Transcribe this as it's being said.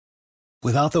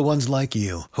Without the ones like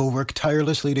you, who work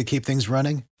tirelessly to keep things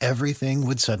running, everything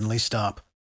would suddenly stop.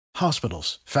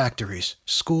 Hospitals, factories,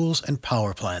 schools, and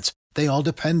power plants, they all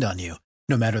depend on you.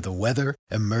 No matter the weather,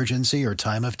 emergency, or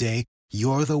time of day,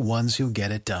 you're the ones who get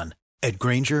it done. At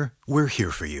Grainger, we're here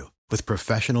for you with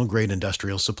professional-grade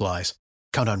industrial supplies.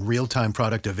 Count on real-time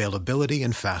product availability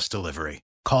and fast delivery.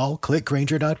 Call,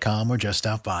 clickgrainger.com, or just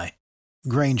stop by.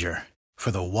 Grainger, for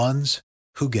the ones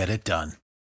who get it done.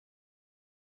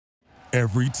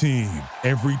 Every team,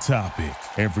 every topic,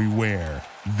 everywhere.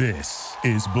 This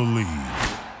is Believe.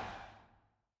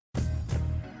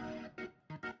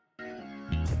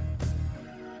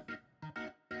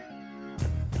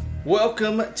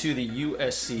 Welcome to the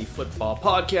USC Football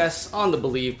Podcast on the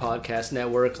Believe Podcast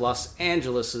Network, Los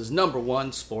Angeles'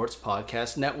 #1 sports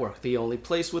podcast network. The only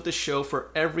place with a show for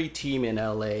every team in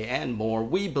LA and more.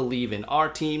 We believe in our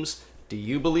teams. Do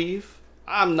you believe?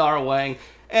 I'm Nara Wang,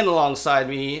 and alongside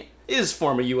me is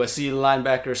former USC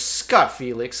linebacker Scott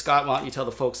Felix. Scott, why don't you tell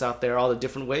the folks out there all the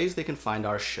different ways they can find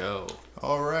our show?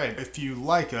 All right. If you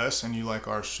like us and you like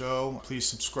our show, please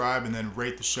subscribe and then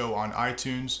rate the show on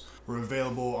iTunes. We're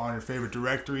available on your favorite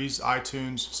directories: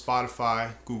 iTunes,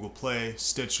 Spotify, Google Play,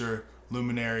 Stitcher,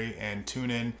 Luminary, and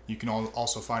TuneIn. You can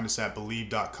also find us at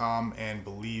Believe.com and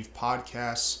Believe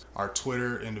Podcasts. Our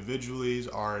Twitter individuals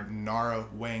are Nara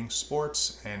Wang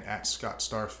Sports and at Scott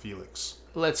Star Felix.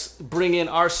 Let's bring in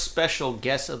our special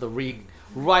guest of the week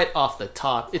right off the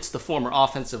top. It's the former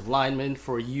offensive lineman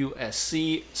for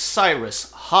USC,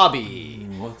 Cyrus Hobby.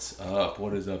 What's up?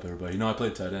 What is up, everybody? You know, I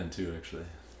played tight end too, actually.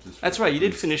 That's right. You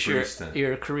did finish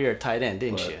your career at tight end,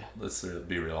 didn't you? Let's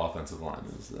be real offensive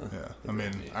linemen. Yeah, I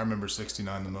mean, I remember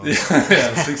 69 the most.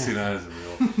 Yeah, 69 is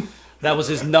real. That was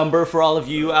his number for all of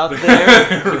you out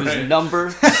there. It was number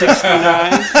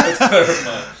 69.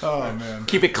 Oh, man.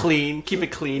 Keep it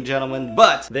clean, gentlemen.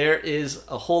 But there is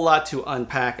a whole lot to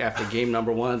unpack after game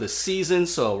number 1 of the season,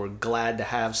 so we're glad to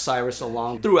have Cyrus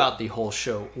along throughout the whole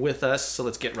show with us. So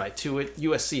let's get right to it.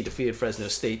 USC defeated Fresno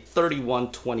State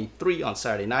 31-23 on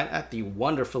Saturday night at the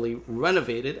wonderfully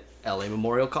renovated LA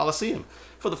Memorial Coliseum.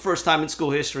 For the first time in school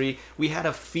history, we had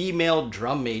a female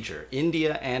drum major.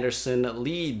 India Anderson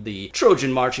lead the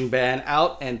Trojan marching band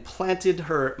out and planted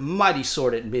her mighty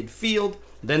sword at midfield.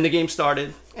 Then the game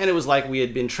started, and it was like we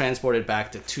had been transported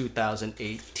back to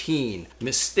 2018.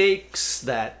 Mistakes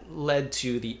that led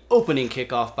to the opening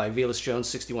kickoff by Velus Jones'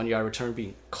 61-yard return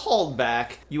being called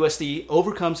back. USD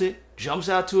overcomes it, jumps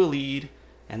out to a lead,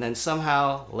 and then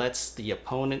somehow lets the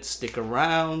opponent stick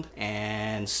around,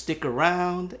 and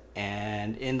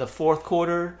in the fourth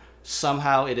quarter,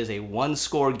 somehow it is a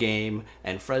one-score game,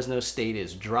 and Fresno State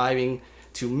is driving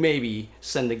to maybe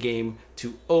send the game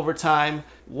to overtime.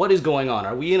 What is going on?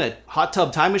 Are we in a hot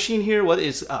tub time machine here? What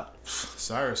is up?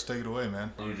 Cyrus, take it away,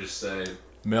 man. Let me just say,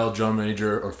 male drum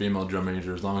major or female drum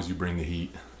major, as long as you bring the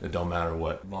heat, it don't matter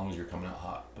what, as long as you're coming out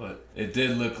hot. But it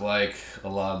did look like a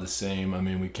lot of the same. I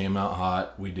mean, we came out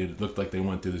hot. It looked like they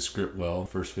went through the script well.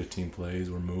 First 15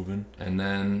 plays, we're moving. And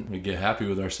then we get happy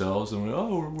with ourselves and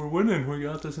we're winning. We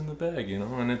got this in the bag, you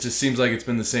know? And it just seems like it's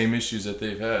been the same issues that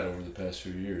they've had over the past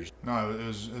few years. No, it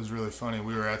was really funny.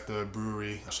 We were at the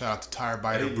brewery. Shout out to Tire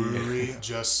Biter Brewery.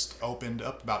 Just opened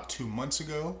up about 2 months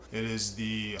ago. It is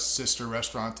the sister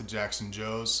restaurant to Jackson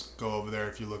Joe's. Go over there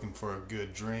if you're looking for a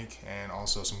good drink and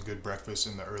also some good breakfast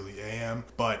in the early AM.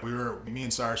 But me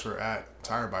and Cyrus were at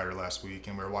Tire Biter last week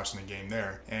and we were watching the game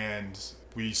there. And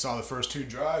we saw the first 2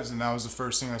 drives, and that was the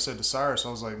first thing I said to Cyrus. I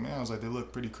was like, they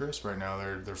look pretty crisp right now.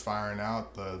 They're firing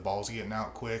out. The ball's getting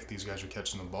out quick. These guys are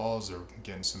catching the balls. They're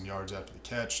getting some yards after the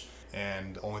catch.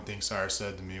 And the only thing Cyrus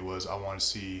said to me was, I want to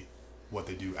see what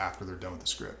they do after they're done with the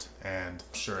script. And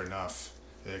sure enough,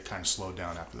 it kind of slowed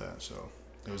down after that. So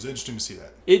it was interesting to see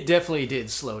that. It definitely did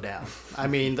slow down. I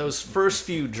mean, those first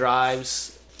few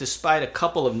drives, despite a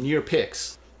couple of near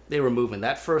picks, they were moving.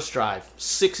 That first drive,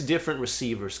 6 different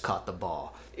receivers caught the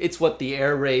ball. It's what the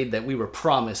air raid that we were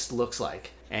promised looks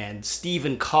like. And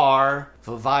Stephen Carr,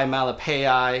 Vavai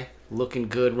Malapai, looking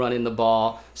good running the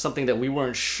ball. Something that we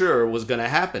weren't sure was going to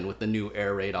happen with the new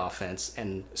air raid offense.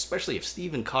 And especially if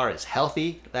Stephen Carr is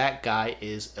healthy, that guy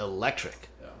is electric.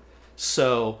 Yeah.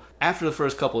 So after the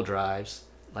first couple drives,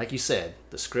 like you said,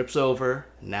 the script's over.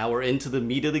 Now we're into the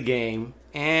meat of the game.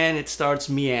 And it starts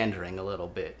meandering a little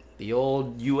bit. The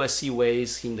old USC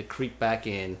ways seem to creep back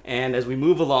in. And as we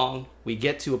move along, we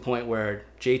get to a point where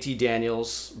JT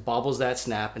Daniels bobbles that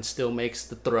snap and still makes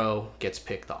the throw, gets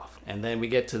picked off. And then we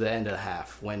get to the end of the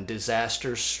half when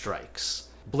disaster strikes.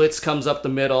 Blitz comes up the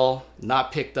middle,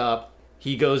 not picked up.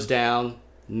 He goes down,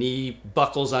 knee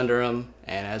buckles under him.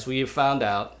 And as we have found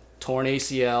out, torn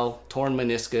ACL, torn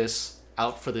meniscus,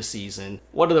 out for the season.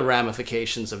 What are the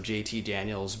ramifications of JT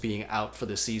Daniels being out for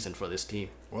the season for this team?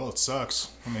 Well, it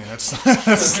sucks. I mean,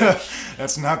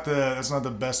 that's not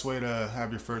the best way to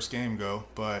have your first game go.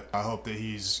 But I hope that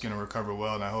he's going to recover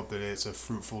well, and I hope that it's a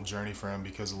fruitful journey for him,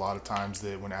 because a lot of times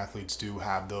that when athletes do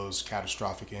have those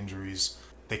catastrophic injuries,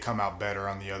 they come out better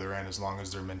on the other end as long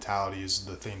as their mentality is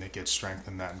the thing that gets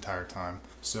strengthened that entire time.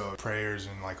 So prayers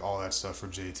and like all that stuff for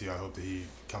JT. I hope that he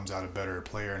comes out a better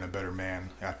player and a better man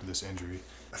after this injury.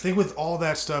 I think with all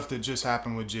that stuff that just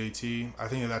happened with JT, I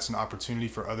think that that's an opportunity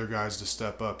for other guys to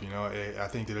step up. You know, I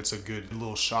think that it's a good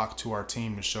little shock to our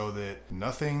team to show that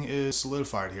nothing is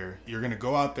solidified here. You're going to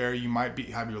go out there, you might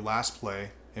have your last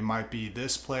play. It might be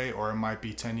this play, or it might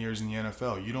be 10 years in the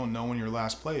NFL. You don't know when your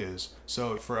last play is.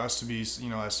 So for us to be, you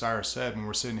know, as Cyrus said, when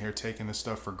we're sitting here taking this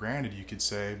stuff for granted, you could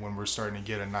say, when we're starting to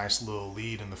get a nice little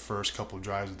lead in the first couple of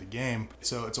drives of the game.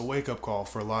 So it's a wake-up call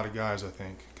for a lot of guys, I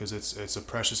think, because it's a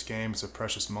precious game. It's a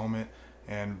precious moment.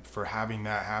 And for having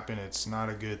that happen, it's not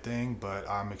a good thing, but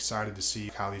I'm excited to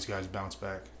see how these guys bounce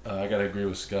back. I got to agree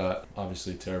with Scott.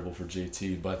 Obviously terrible for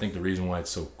JT, but I think the reason why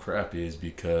it's so crappy is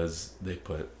because they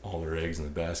put all their eggs in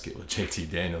the basket with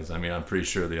JT Daniels. I mean, I'm pretty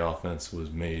sure the offense was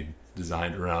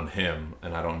designed around him,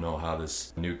 and I don't know how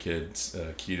this new kid,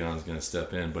 Keaton, is going to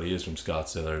step in, but he is from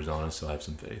Scottsdale, Arizona, so I have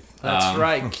some faith. That's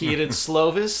right. Keaton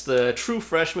Slovis, the true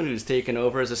freshman who's taken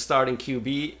over as a starting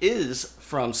QB, is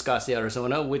from Scottsdale,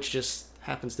 Arizona, which just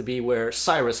happens to be where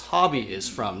Cyrus Hobby is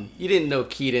from. You didn't know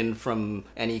Keaton from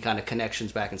any kind of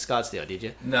connections back in Scottsdale, did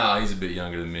you? No, he's a bit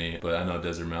younger than me, but I know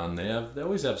Desert Mountain. They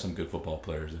always have some good football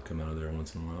players that come out of there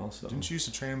once in a while. So didn't you used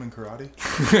to train him in karate?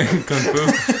 Kung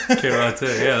Fu,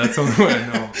 karate. Yeah, that's the only way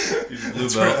I know. He's a blue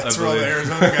belt. That's where all the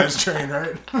Arizona guys train,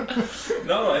 right?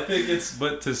 No, I think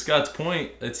but to Scott's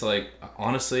point, it's like,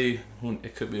 honestly,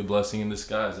 it could be a blessing in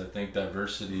disguise. I think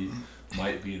diversity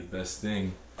might be the best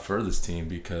thing for this team,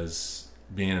 because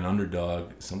being an underdog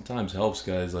sometimes helps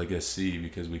guys like SC,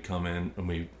 because we come in and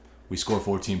we score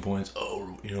 14 points.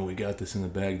 Oh, you know, we got this in the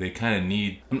bag. They kind of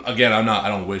need, again, I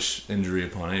don't wish injury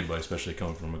upon anybody, especially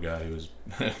coming from a guy who was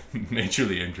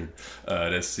majorly injured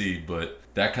at SC, but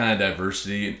that kind of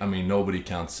diversity, I mean, nobody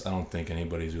counts. I don't think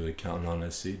anybody's really counting on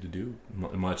SC to do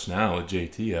much now with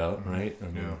JT out, right? I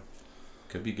mean,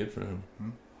 could be good for them.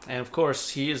 And of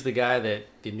course, he is the guy that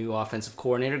the new offensive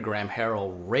coordinator, Graham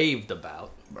Harrell, raved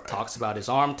about. Right. Talks about his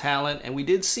arm talent, and we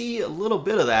did see a little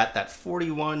bit of that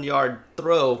 41-yard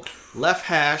throw, left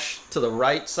hash to the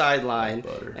right sideline,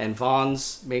 and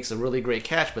Vaughns makes a really great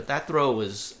catch, but that throw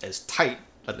was as tight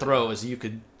a throw as you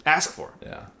could ask for.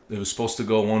 Yeah. It was supposed to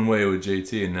go one way with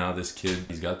JT, and now this kid,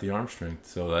 he's got the arm strength.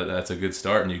 So that's a good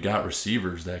start. And you got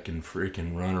receivers that can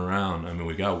freaking run around. I mean,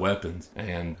 we got weapons.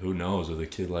 And who knows with a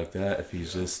kid like that,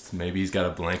 if maybe he's got a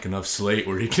blank enough slate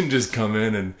where he can just come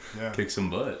in and kick some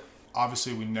butt.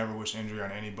 Obviously, we never wish injury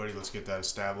on anybody. Let's get that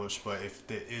established. But if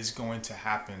it is going to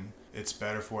happen, it's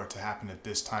better for it to happen at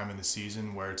this time in the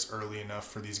season, where it's early enough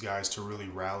for these guys to really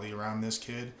rally around this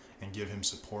kid and give him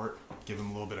support, give him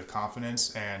a little bit of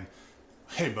confidence, and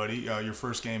hey, buddy, your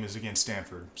first game is against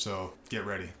Stanford, so get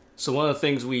ready. So one of the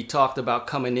things we talked about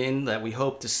coming in that we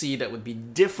hope to see that would be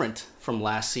different from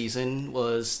last season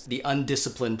was the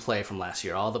undisciplined play from last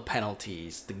year. All the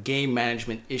penalties, the game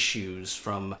management issues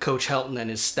from Coach Helton and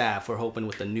his staff. We're hoping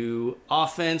with the new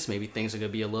offense, maybe things are going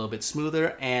to be a little bit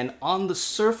smoother. And on the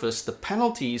surface, the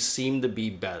penalties seem to be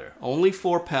better. Only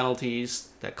 4 penalties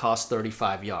that cost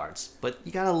 35 yards. But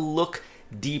you got to look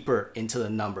deeper into the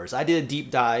numbers. I did a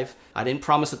deep dive. I didn't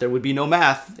promise that there would be no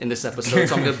math in this episode,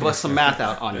 so I'm going to bust some math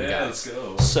out on you guys. Let's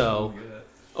go. So,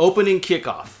 opening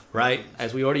kickoff, right?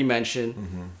 As we already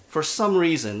mentioned, for some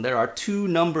reason, there are 2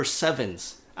 number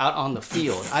 7s out on the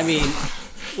field. I mean,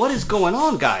 what is going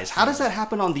on, guys? How does that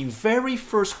happen on the very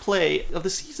first play of the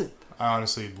season? I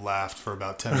honestly laughed for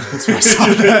about 10 minutes when I saw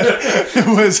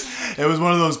that. It was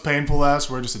one of those painful laughs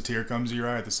where just a tear comes to your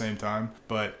eye at the same time.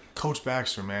 But Coach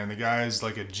Baxter, man, the guy is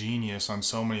like a genius on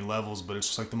so many levels, but it's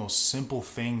just like the most simple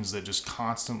things that just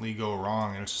constantly go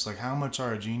wrong. And it's just like, how much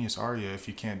are a genius are you if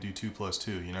you can't do 2 +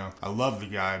 2, you know? I love the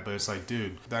guy, but it's like,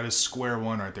 dude, that is square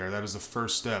one right there. That is the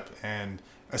first step. And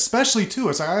especially, too,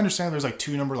 it's like, I understand there's like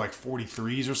 2 number like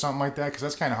 43s or something like that, because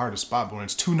that's kind of hard to spot, but when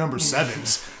it's 2 number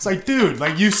 7s, it's like, dude,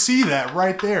 like you see that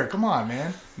right there. Come on,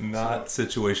 man. Not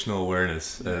situational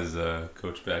awareness, as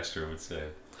Coach Baxter would say.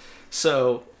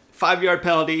 So, 5-yard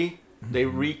penalty, they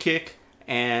re-kick,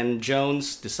 and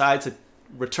Jones decides to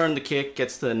return the kick,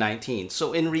 gets to the 19.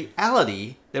 So, in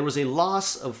reality, there was a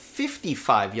loss of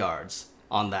 55 yards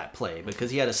on that play,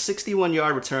 because he had a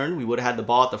 61-yard return. We would have had the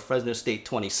ball at the Fresno State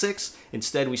 26.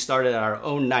 Instead, we started at our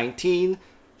own 19,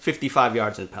 55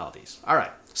 yards in penalties. All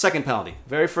right. Second penalty,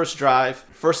 very first drive,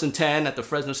 1st and 10 at the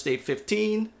Fresno State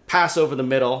 15, pass over the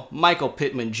middle, Michael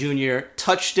Pittman Jr.,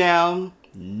 touchdown,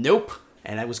 nope.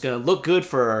 And it was going to look good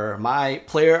for my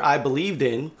player I believed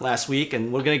in last week,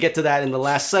 and we're going to get to that in the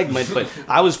last segment, but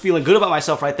I was feeling good about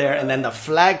myself right there, and then the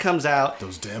flag comes out.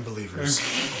 Those damn believers.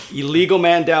 Illegal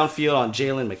man downfield on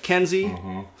Jalen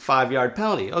McKenzie, 5-yard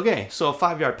penalty. Okay, so a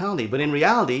 5-yard penalty, but in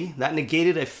reality, that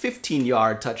negated a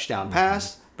 15-yard touchdown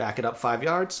pass. Back it up 5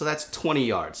 yards, so that's 20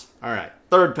 yards. All right,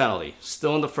 third penalty,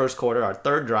 still in the first quarter, our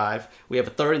third drive. We have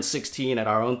a 3rd and 16 at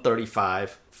our own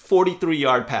 35.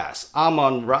 43-yard pass.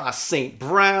 Amon-Ra St.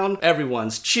 Brown.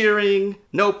 Everyone's cheering.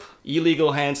 Nope.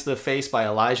 Illegal hands to the face by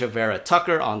Elijah Vera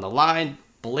Tucker on the line.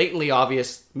 Blatantly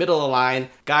obvious. Middle of the line.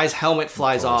 Guy's helmet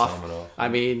flies off. I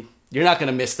mean, you're not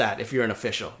going to miss that if you're an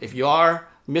official. If you are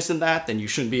missing that, then you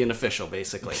shouldn't be an official,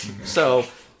 basically. So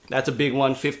that's a big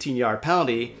one, 15-yard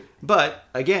penalty. But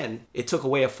again, it took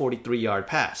away a 43-yard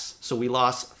pass. So we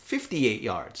lost 58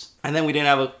 yards. And then we didn't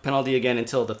have a penalty again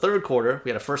until the third quarter.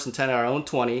 We had a 1st and 10 at our own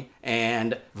 20.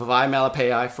 And Vavae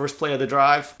Malapei, first play of the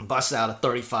drive, busts out a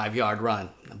 35-yard run.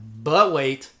 But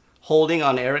wait, holding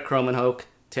on Eric Kromenhoek,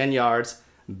 10 yards,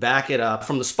 back it up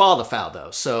from the spall of the foul,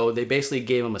 though. So they basically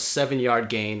gave him a 7-yard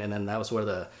gain, and then that was where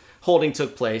the holding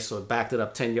took place. So it backed it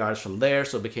up 10 yards from there,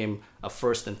 so it became a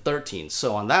 1st and 13.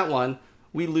 So on that one,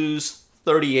 we lose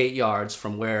 38 yards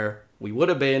from where we would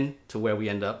have been to where we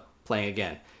end up playing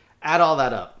again. Add all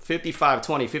that up,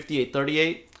 55-20,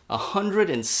 58-38,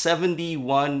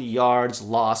 171 yards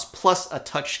lost plus a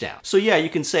touchdown. So yeah, you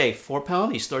can say 4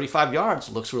 penalties, 35 yards,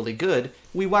 looks really good.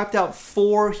 We wiped out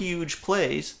 4 huge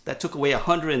plays that took away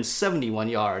 171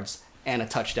 yards and a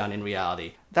touchdown in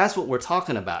reality. That's what we're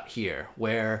talking about here,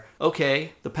 where,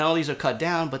 okay, the penalties are cut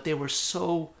down, but they were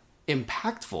so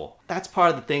impactful. That's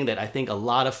part of the thing that I think a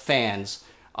lot of fans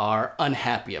are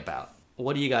unhappy about.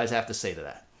 What do you guys have to say to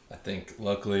that? I think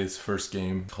luckily it's first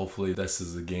game. Hopefully this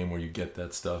is the game where you get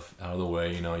that stuff out of the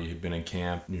way. You know, you've been in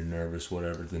camp, you're nervous,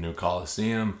 whatever, the new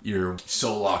Coliseum. You're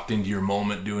so locked into your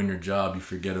moment doing your job, you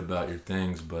forget about your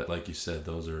things. But like you said,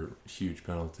 those are huge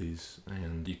penalties.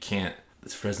 And you can't,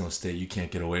 it's Fresno State, you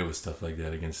can't get away with stuff like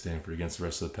that against Stanford, against the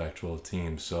rest of the Pac-12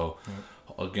 teams. So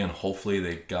again, hopefully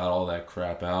they got all that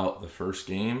crap out the first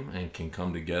game and can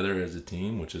come together as a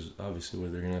team, which is obviously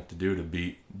what they're going to have to do to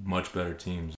beat much better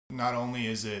teams. Not only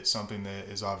is it something that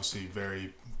is obviously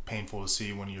very painful to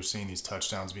see when you're seeing these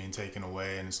touchdowns being taken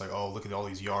away and it's like, oh, look at all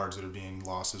these yards that are being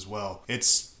lost as well.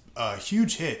 It's a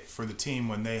huge hit for the team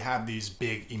when they have these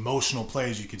big emotional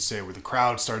plays, you could say, where the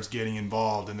crowd starts getting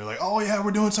involved and they're like, oh yeah,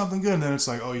 we're doing something good, and then it's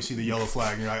like, oh, you see the yellow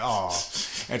flag and you're like, oh.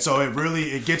 And so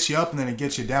it gets you up and then it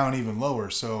gets you down even lower.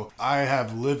 So I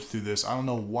have lived through this. I don't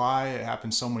know why it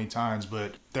happened so many times,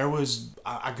 but there was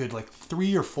a good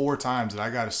 3 or 4 times that I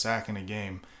got a sack in a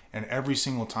game. And every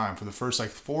single time, for the first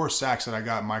 4 sacks that I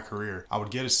got in my career, I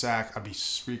would get a sack. I'd be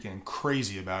freaking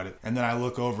crazy about it. And then I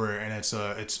look over and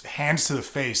it's hands to the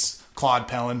face. Claude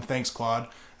Pellin. Thanks, Claude.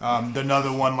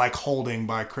 Another one holding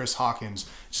by Chris Hawkins.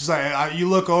 It's just like, you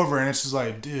look over and it's just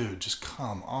like, dude, just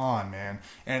come on, man.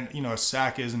 And, a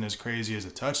sack isn't as crazy as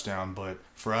a touchdown, but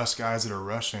for us guys that are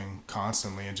rushing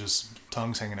constantly and just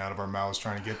tongues hanging out of our mouths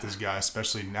trying to get this guy,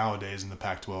 especially nowadays in the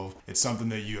Pac-12, it's something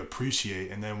that you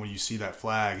appreciate. And then when you see that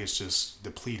flag, it's just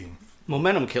depleting.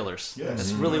 Momentum killers. Yes,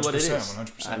 that's really what it is.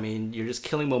 100%. I mean, you're just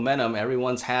killing momentum.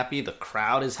 Everyone's happy. The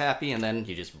crowd is happy. And then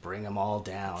you just bring them all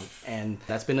down. And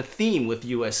that's been a theme with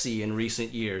USC in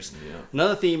recent years. Yeah.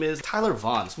 Another theme is Tyler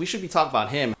Vaughns. We should be talking about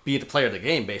him being the player of the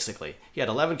game, basically. He had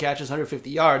 11 catches, 150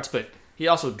 yards, but he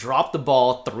also dropped the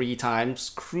ball 3 times,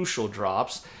 crucial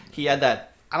drops. He had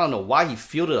that, I don't know why he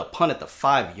fielded a punt at the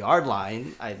 5-yard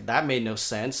line. That made no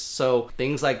sense. So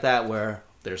things like that where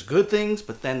there's good things,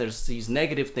 but then there's these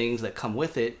negative things that come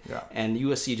with it, and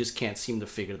USC just can't seem to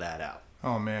figure that out.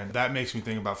 Oh, man, that makes me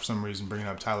think about, for some reason, bringing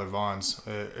up Tyler Vaughns.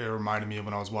 It reminded me of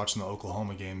when I was watching the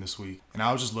Oklahoma game this week. And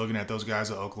I was just looking at those guys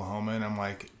at Oklahoma, and I'm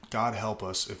like, God help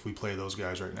us if we play those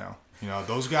guys right now.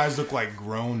 Those guys look like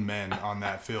grown men on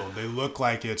that field. They look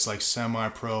like it's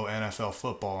semi-pro NFL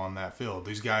football on that field.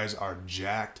 These guys are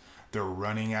jacked. They're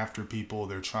running after people.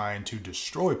 They're trying to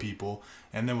destroy people.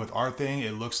 And then with our thing,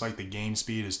 it looks like the game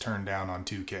speed is turned down on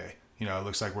 2K. It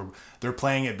looks like they're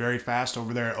playing it very fast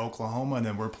over there at Oklahoma, and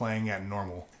then we're playing at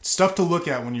normal. It's stuff to look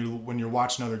at when you're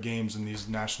watching other games in these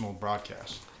national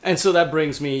broadcasts. And so that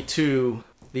brings me to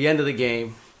the end of the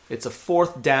game. It's a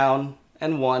 4th down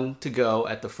and 1 to go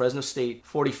at the Fresno State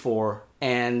 44,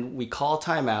 and we call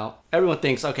timeout. Everyone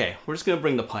thinks, okay, we're just going to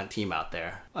bring the punt team out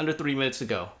there. Under 3 minutes to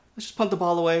go. Let's just punt the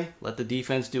ball away, let the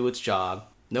defense do its job.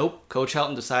 Nope. Coach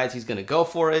Helton decides he's going to go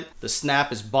for it. The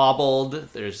snap is bobbled.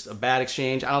 There's a bad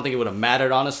exchange. I don't think it would have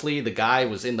mattered, honestly. The guy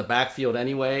was in the backfield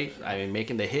anyway,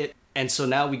 making the hit. And so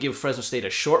now we give Fresno State a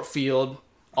short field,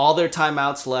 all their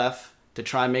timeouts left to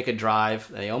try and make a drive.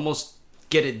 They almost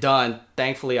get it done.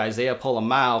 Thankfully, Isaiah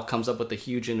Polamau comes up with a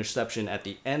huge interception at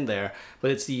the end there.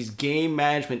 But it's these game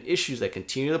management issues that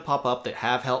continue to pop up that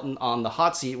have Helton on the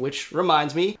hot seat, which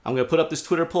reminds me, I'm going to put up this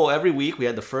Twitter poll every week. We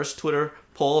had the first Twitter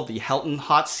poll of the Helton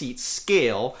hot seat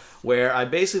scale, where I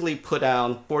basically put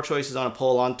down 4 choices on a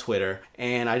poll on Twitter,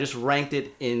 and I just ranked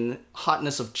it in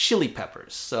hotness of chili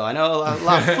peppers. So I know a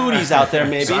lot of foodies out there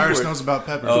maybe. Cyrus knows about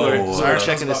peppers. Cyrus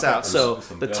checking this out. So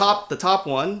the top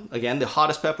one, again, the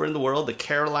hottest pepper in the world, the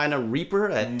Carolina Reaper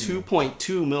at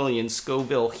 2.2 million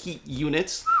Scoville heat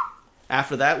units.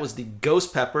 After that was the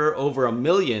Ghost Pepper, over 1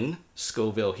 million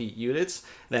Scoville heat units.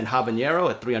 Then Habanero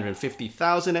at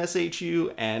 350,000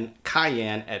 SHU, and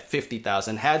Cayenne at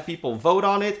 50,000. Had people vote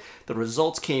on it. The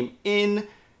results came in.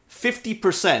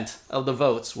 50% of the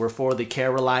votes were for the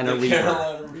Carolina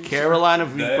Reaper. Carolina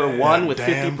Reaper won with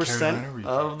 50%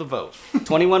 of the vote.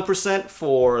 21%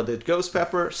 for the Ghost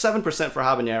Pepper, 7% for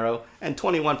Habanero, and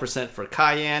 21% for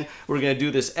Cayenne. We're going to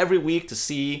do this every week to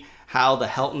see how the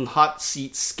Helton hot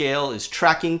seat scale is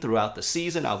tracking throughout the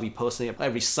season. I'll be posting it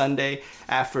every Sunday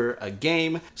after a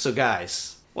game. So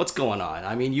guys, what's going on?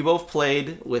 I mean, you both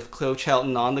played with Coach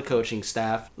Helton on the coaching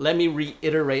staff. Let me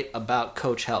reiterate about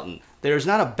Coach Helton. There's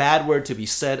not a bad word to be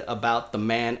said about the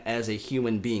man as a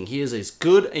human being. He is as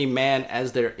good a man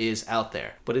as there is out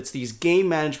there. But it's these game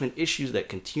management issues that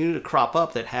continue to crop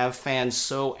up that have fans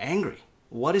so angry.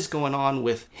 What is going on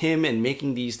with him and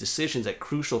making these decisions at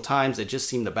crucial times that just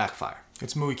seem to backfire?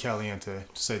 It's muy caliente,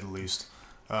 to say the least.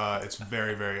 It's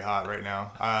very, very hot right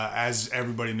now. As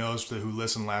everybody knows who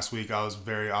listened last week, I was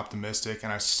very optimistic,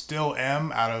 and I still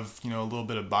am out of a little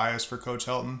bit of bias for Coach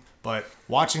Helton. But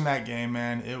watching that game,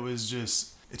 man, it's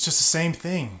just the same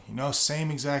thing, same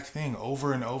exact thing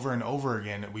over and over and over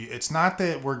again. It's not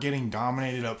that we're getting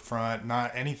dominated up front,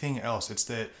 not anything else. It's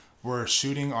that we're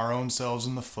shooting our own selves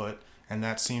in the foot. And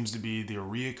that seems to be the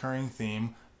reoccurring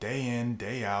theme day in,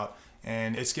 day out.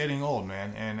 And it's getting old,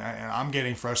 man. And I'm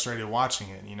getting frustrated watching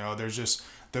it. There's just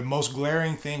the most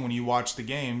glaring thing when you watch the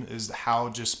game is how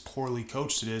just poorly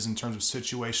coached it is in terms of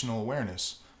situational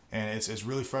awareness. And it's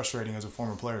really frustrating as a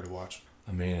former player to watch.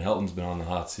 I mean, Helton's been on the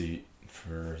hot seat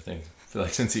for, I feel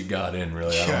like since he got in,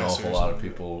 really. I don't know if a lot of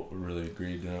people really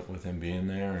agreed with him being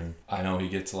there. And I know he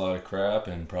gets a lot of crap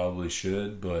and probably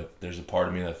should, but there's a part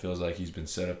of me that feels like he's been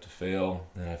set up to fail.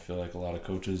 And I feel like a lot of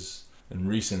coaches in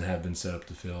recent have been set up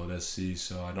to fail at SC.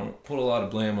 So I don't put a lot of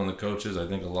blame on the coaches. I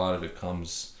think a lot of it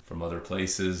comes from other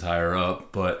places higher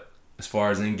up. But as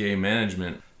far as in-game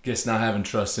management, I guess not having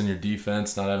trust in your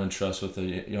defense, not having trust with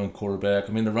a young quarterback.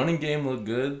 I mean, the running game looked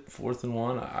good, 4th and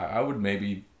 1. I would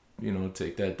maybe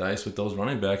take that dice with those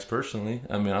running backs personally.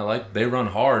 I mean, they run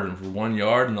hard for 1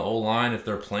 yard in the O-line if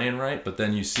they're playing right, but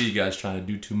then you see guys trying to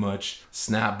do too much,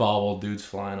 snap bobble, dudes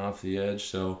flying off the edge.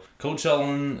 So Coach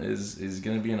Helton is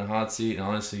going to be in a hot seat, and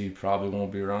honestly, he probably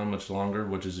won't be around much longer,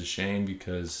 which is a shame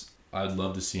because I'd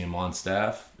love to see him on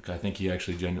staff. I think he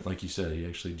actually, like you said, he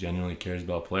actually genuinely cares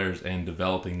about players and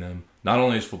developing them, not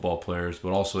only as football players, but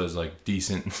also as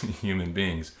decent human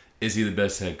beings. Is he the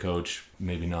best head coach?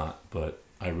 Maybe not, but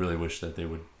I really wish that they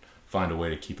would find a way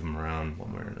to keep him around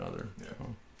one way or another. Yeah.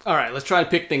 So. All right, let's try and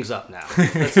pick things up now.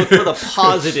 Let's look for the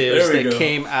positives that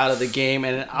came out of the game.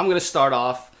 And I'm going to start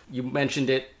off. You mentioned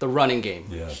it, the running game.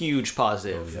 Yeah. Huge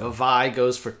positive. Oh, yeah. Avai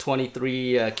goes for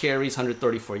 23 carries,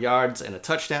 134 yards, and a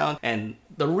touchdown. And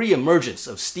the reemergence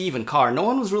of Stephen Carr. No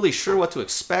one was really sure what to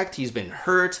expect. He's been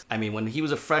hurt. I mean, when he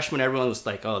was a freshman, everyone was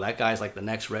like, oh, that guy's like the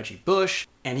next Reggie Bush.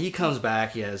 And he comes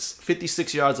back. He has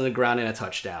 56 yards on the ground and a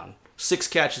touchdown. 6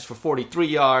 catches for 43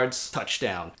 yards,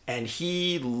 touchdown. And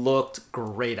he looked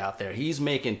great out there. He's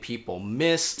making people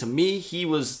miss. To me, he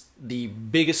was the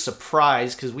biggest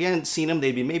surprise because we hadn't seen him.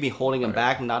 They'd be maybe holding him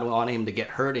back and not wanting him to get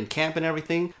hurt in camp and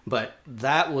everything. But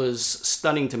that was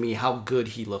stunning to me how good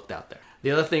he looked out there. The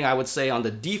other thing I would say on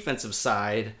the defensive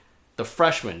side, the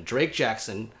freshman, Drake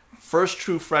Jackson, first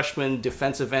true freshman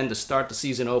defensive end to start the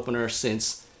season opener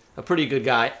since a pretty good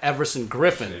guy, Everson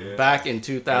Griffin, back in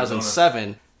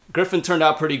 2007. Griffin turned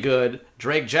out pretty good.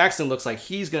 Drake Jackson looks like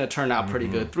he's going to turn out pretty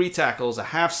good. 3 tackles, a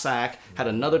half sack, had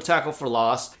another tackle for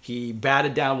loss. He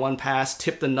batted down one pass,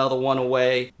 tipped another one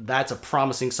away. That's a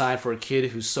promising sign for a kid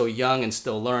who's so young and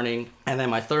still learning. And then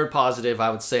my third positive,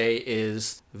 I would say,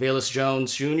 is Velus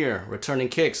Jones Jr. returning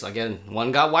kicks. Again,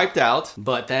 one got wiped out,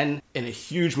 but then in a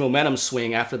huge momentum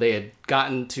swing after they had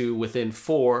gotten to within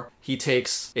 4, he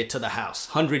takes it to the house.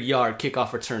 100-yard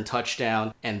kickoff return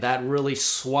touchdown, and that really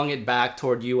swung it back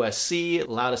toward USC,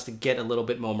 allowed us to get a little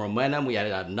bit more momentum. We had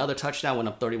another touchdown, went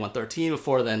up 31-13.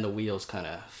 Before then, the wheels kind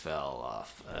of fell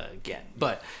off again.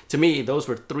 But to me, those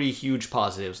were 3 huge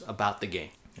positives about the game.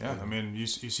 Yeah, I mean, you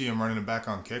see him running it back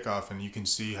on kickoff, and you can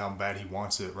see how bad he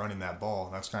wants it running that ball.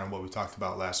 That's kind of what we talked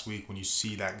about last week. When you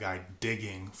see that guy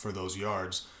digging for those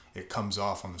yards, it comes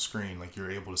off on the screen. Like,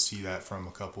 you're able to see that from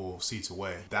a couple seats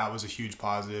away. That was a huge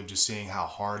positive, just seeing how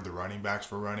hard the running backs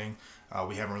were running.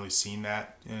 We haven't really seen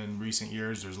that in recent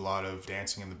years. There's a lot of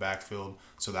dancing in the backfield,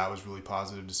 so that was really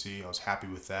positive to see. I was happy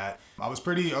with that. I was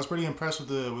pretty impressed with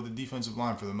the defensive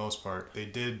line for the most part. They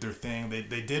did their thing.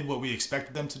 They did what we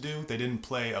expected them to do. They didn't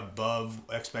play above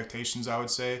expectations, I would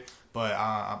say. But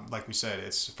like we said,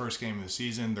 it's the first game of the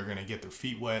season. They're gonna get their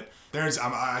feet wet.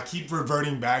 I keep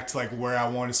reverting back to like where I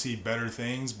want to see better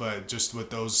things, but just with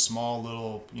those small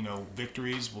little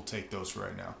victories, we'll take those for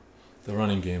right now. The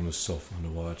running game was so fun to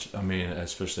watch. I mean,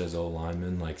 especially as a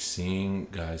lineman, like seeing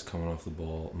guys coming off the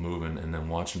ball, moving, and then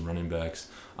watching running backs.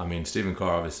 I mean, Stephen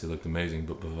Carr obviously looked amazing,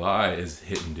 but Bavai is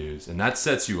hitting dudes. And that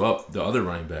sets you up, the other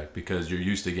running back, because you're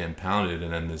used to getting pounded,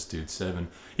 and then this dude's 7.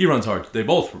 He runs hard. They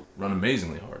both run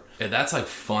amazingly hard. And that's like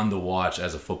fun to watch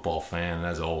as a football fan and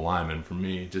as an old lineman for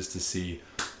me, just to see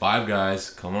 5 guys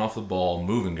coming off the ball,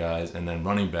 moving guys, and then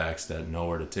running backs that know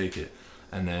where to take it.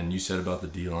 And then you said about the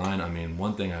D-line, I mean,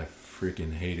 one thing I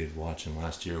freaking hated watching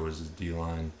last year was his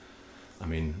D-line. I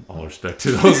mean, all respect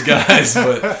to those guys,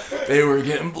 but they were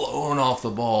getting blown off the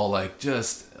ball. Like,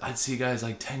 just, I'd see guys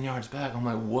like 10 yards back. I'm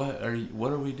like, what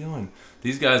are we doing?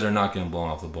 These guys are not getting blown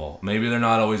off the ball. Maybe they're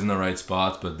not always in the right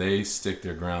spots, but they stick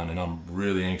their ground, and I'm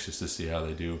really anxious to see how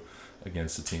they do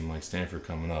against a team like Stanford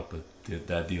coming up. But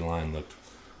that D-line looked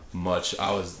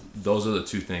those are the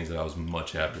 2 things that I was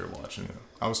much happier watching. Yeah.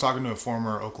 I was talking to a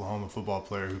former Oklahoma football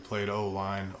player who played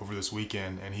O-line over this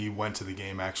weekend, and he went to the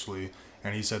game actually,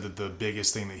 and he said that the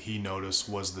biggest thing that he noticed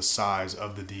was the size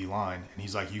of the D-line. And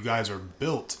he's like, you guys are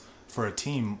built for a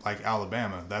team like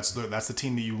Alabama. That's the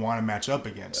team that you want to match up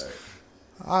against. Right.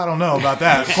 I don't know about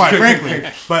that, quite frankly.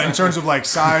 But in terms of like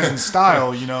size and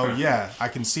style, yeah, I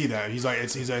can see that. He's like,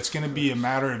 it's going to be a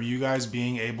matter of you guys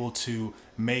being able to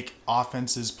make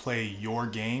offenses play your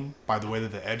game by the way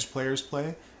that the edge players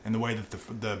play and the way that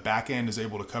the back end is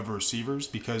able to cover receivers.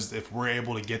 Because if we're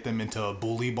able to get them into a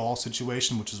bully ball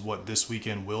situation, which is what this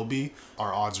weekend will be,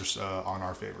 our odds are on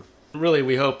our favor. Really,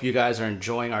 we hope you guys are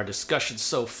enjoying our discussion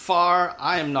so far.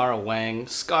 I am Nara Wang.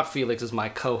 Scott Felix is my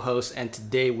co-host, and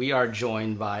today we are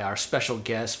joined by our special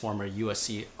guest, former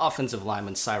USC offensive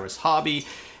lineman Cyrus Hobby.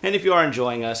 And if you are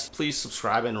enjoying us, please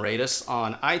subscribe and rate us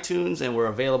on iTunes, and we're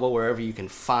available wherever you can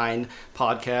find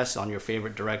podcasts on your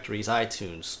favorite directories: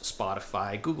 iTunes,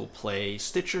 Spotify, Google Play,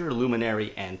 Stitcher,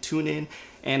 Luminary, and TuneIn.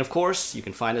 And of course, you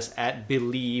can find us at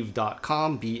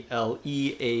Bleav.com,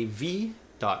 BLEAV.com,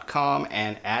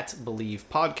 and at Bleav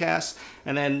Podcast.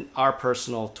 And then our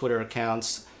personal Twitter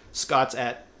accounts: Scott's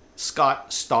at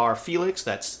Scott Star Felix,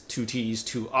 that's 2 T's,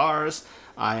 2 R's.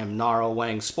 I am Nara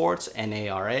Wang Sports,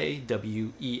 NARAWENG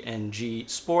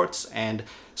Sports. And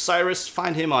Cyrus,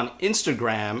 find him on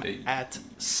Instagram at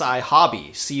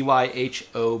CyHobby,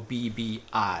 CYHOBBI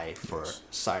for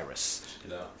Cyrus.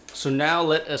 So now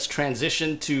let us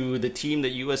transition to the team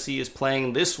that USC is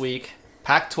playing this week.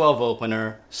 Pac-12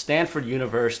 opener, Stanford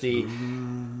University.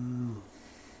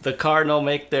 The Cardinal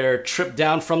make their trip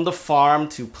down from the farm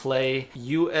to play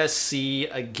USC.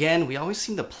 Again, we always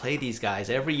seem to play these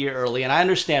guys every year early, and I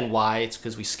understand why. It's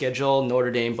because we schedule Notre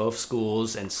Dame, both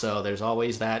schools, and so there's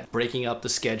always that breaking up the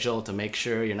schedule to make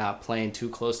sure you're not playing too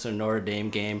close to a Notre Dame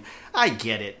game. I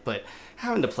get it, but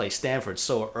having to play Stanford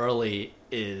so early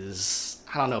is,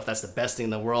 I don't know if that's the best thing in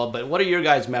the world, but what are your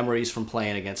guys' memories from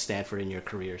playing against Stanford in your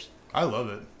careers? I love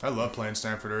it. I love playing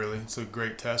Stanford early. It's a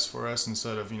great test for us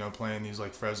instead of, playing these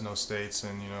like Fresno States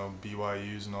and,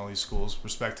 BYUs and all these schools.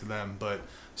 Respect to them. But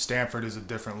Stanford is a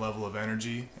different level of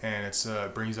energy, and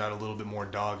it brings out a little bit more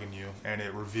dog in you, and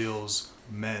it reveals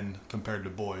men compared to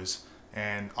boys.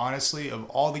 And honestly, of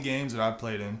all the games that I've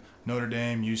played in, Notre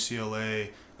Dame, UCLA,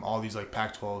 all these like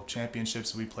Pac-12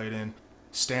 championships that we played in,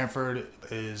 Stanford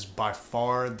is by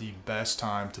far the best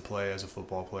time to play as a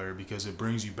football player because it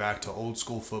brings you back to old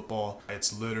school football.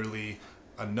 It's literally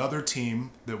another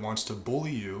team that wants to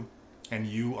bully you and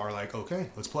you are like,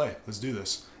 okay, let's play, let's do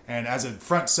this. And as a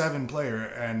front seven player,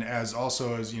 and as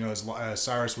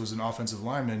Cyrus was an offensive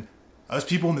lineman, us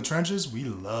people in the trenches, we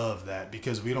love that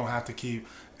because we don't have to keep,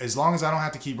 as long as I don't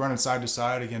have to keep running side to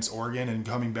side against Oregon and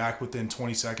coming back within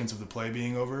 20 seconds of the play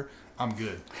being over, I'm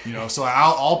good. So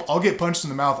I'll get punched in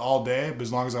the mouth all day, but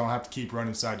as long as I don't have to keep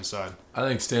running side to side. I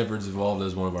think Stanford's evolved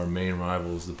as one of our main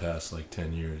rivals the past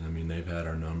 10 years. I mean, they've had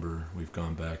our number. We've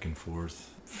gone back and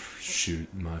forth.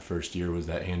 Shoot, my first year was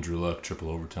that Andrew Luck triple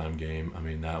overtime game. I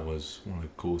mean, that was one of the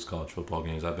coolest college football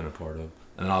games I've been a part of.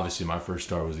 And obviously my first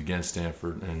start was against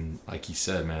Stanford, and like he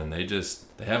said, man, they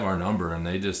have our number, and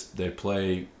they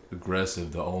play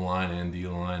aggressive, the O-line and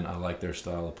D-line. I like their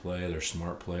style of play. They're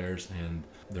smart players, and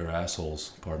they're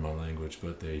assholes, pardon my language,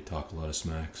 but they talk a lot of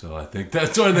smack. So I think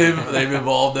that's why they've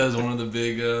evolved as one of the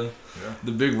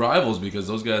big rivals, because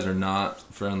those guys are not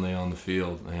friendly on the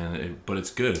field, but it's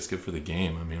good. It's good for the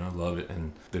game. I mean, I love it,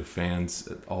 and the fans,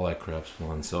 all that crap's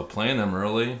fun. So playing them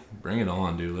early, bring it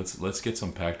on, dude. Let's get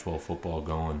some Pac-12 football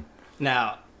going.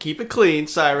 Now, keep it clean,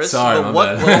 Cyrus. Sorry, but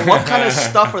what kind of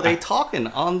stuff are they talking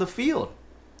on the field?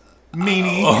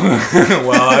 Meanie.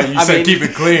 Well, you said keep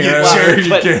it clean. Sure you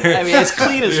can. I mean, as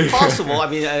clean as possible. I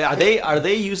mean, are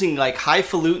they using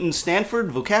highfalutin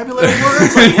Stanford vocabulary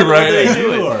words? What are they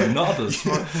doing? You are not the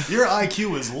smart. Your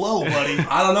IQ is low, buddy.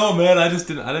 I don't know, man. I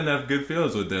didn't have good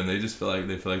feelings with them. They just feel like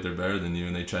they're better than you,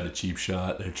 and they try to cheap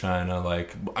shot. They're trying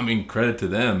to credit to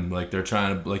them. They're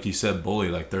trying to, like you said, bully.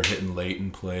 They're hitting late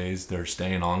in plays. They're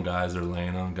staying on guys. They're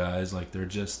laying on guys.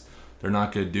 They're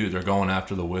not good dudes. They're going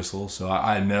after the whistle. So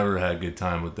I never had a good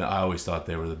time with them. I always thought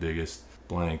they were the biggest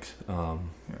blanks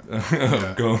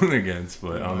going against.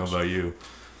 But I don't know about you.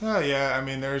 Yeah. I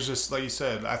mean, there's just, like you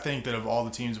said, I think that of all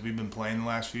the teams that we've been playing the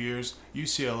last few years,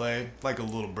 UCLA, like a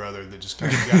little brother that just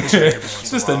kind of got to check every once in a while.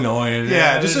 Just annoying.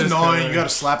 Yeah, just annoying. You got to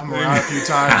slap him around a few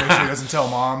times, make sure he doesn't tell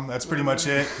mom. That's pretty much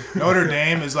it. Notre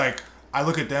Dame is I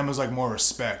look at them as more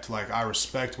respect. I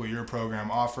respect what your program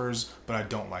offers, but I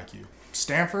don't like you.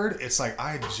 Stanford, it's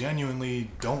I genuinely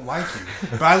don't like you,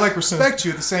 but I respect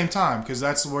you at the same time, because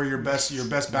that's where your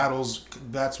best battles,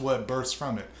 that's what births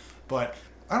from it. But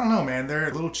I don't know, man, they're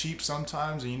a little cheap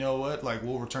sometimes, and you know what,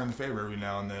 we'll return the favor every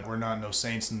now and then. We're not no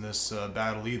saints in this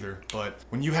battle either, but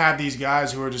when you have these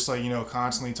guys who are just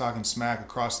constantly talking smack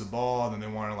across the ball, and then they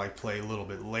want to play a little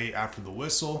bit late after the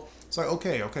whistle, it's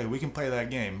okay, we can play that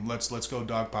game. Let's go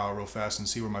dog pile real fast and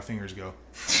see where my fingers go.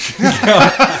 Hey,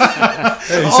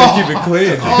 you said keep it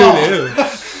clean.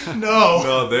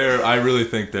 No, I really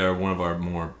think they're one of our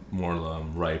more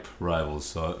ripe rivals.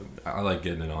 So I like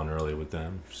getting it on early with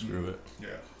them. Screw it. Yeah.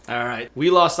 All right. We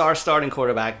lost our starting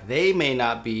quarterback. They may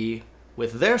not be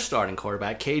with their starting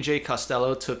quarterback. KJ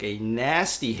Costello took a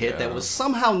nasty hit that was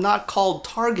somehow not called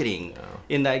targeting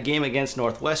in that game against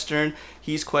Northwestern.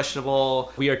 He's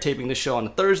questionable. We are taping the show on a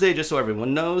Thursday, just so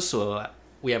everyone knows. So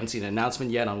we haven't seen an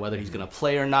announcement yet on whether he's going to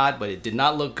play or not, but it did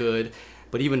not look good.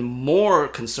 But even more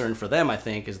concern for them, I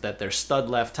think, is that their stud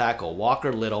left tackle,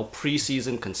 Walker Little,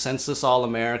 preseason consensus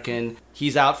All-American,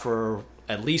 he's out for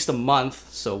at least a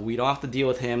month, so we don't have to deal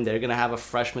with him. They're going to have a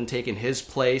freshman taking his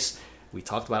place. We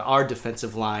talked about our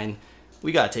defensive line.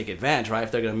 We got to take advantage, right,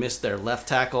 if they're going to miss their left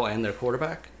tackle and their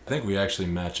quarterback? I think we actually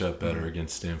match up better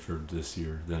against Stanford this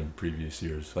year than previous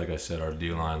years. Like I said, our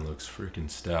D-line looks freaking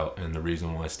stout, and the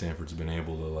reason why Stanford's been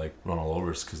able to run all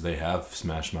over us is because they have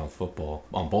smash mouth football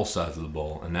on both sides of the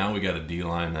ball, and now we got a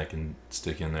D-line that can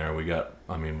stick in there. We've had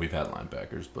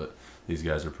linebackers, but these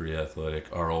guys are pretty athletic.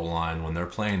 Our O-line, when they're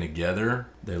playing together,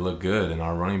 they look good, and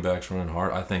our running backs running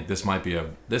hard. I think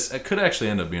it could actually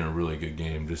end up being a really good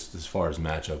game, just as far as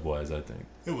matchup-wise, I think.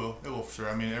 It will for sure.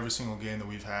 I mean, every single game that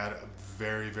we've had,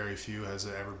 very, very few has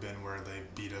ever been where they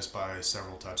beat us by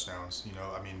several touchdowns,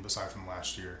 aside from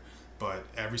last year. But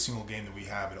every single game that we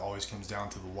have, it always comes down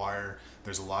to the wire.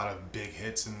 There's a lot of big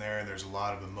hits in there. There's a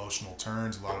lot of emotional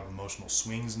turns, a lot of emotional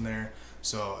swings in there.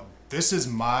 So this is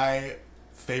my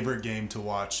favorite game to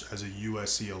watch as a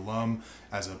USC alum,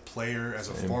 as a player, as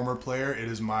a former player. It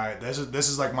is this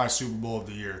is my Super Bowl of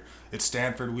the year. It's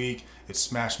Stanford week. It's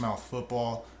smash mouth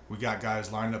football. We got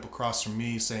guys lined up across from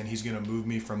me saying he's going to move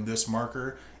me from this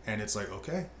marker, and it's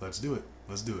okay, let's do it.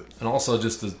 And also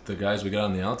just the guys we got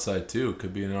on the outside too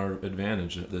could be in our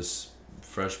advantage. This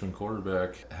freshman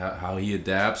quarterback, how he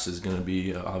adapts is going to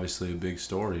be obviously a big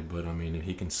story, but if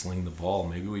he can sling the ball,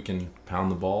 maybe we can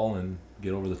pound the ball and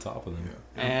get over the top of them.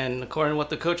 Yeah. And according to what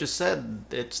the coaches said,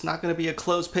 it's not going to be a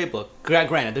closed playbook.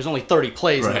 Granted, there's only 30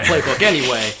 plays in the playbook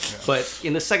anyway, but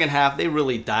in the second half, they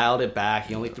really dialed it back.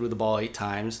 He only threw the ball 8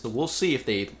 times. So we'll see if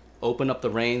they open up the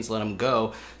reins, let them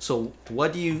go. So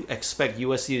what do you expect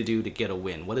USC to do to get a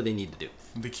win? What do they need to do?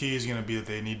 The key is going to be that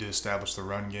they need to establish the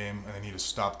run game, and they need to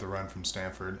stop the run from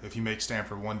Stanford. If you make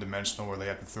Stanford one-dimensional where they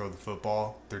have to throw the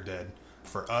football, they're dead.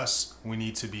 For us, we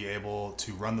need to be able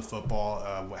to run the football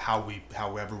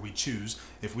however we choose.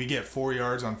 If we get 4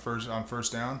 yards on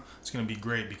first down, it's going to be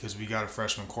great because we got a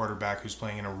freshman quarterback who's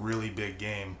playing in a really big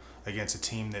game against a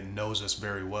team that knows us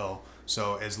very well.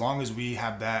 So as long as we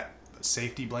have that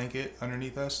safety blanket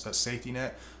underneath us, that safety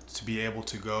net, to be able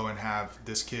to go and have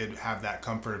this kid have that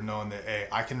comfort of knowing that, hey,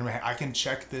 I can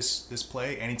check this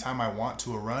play anytime I want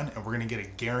to a run, and we're going to get a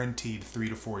guaranteed 3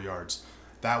 to 4 yards.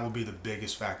 That will be the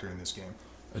biggest factor in this game.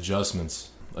 Adjustments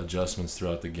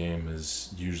throughout the game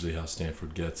is usually how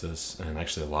Stanford gets us, and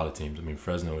actually a lot of teams. I mean,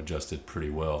 Fresno adjusted pretty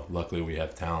well. Luckily, we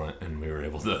have talent, and we were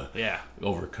able to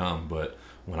overcome. But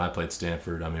when I played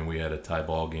Stanford, I mean, we had a tie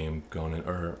ball game going in,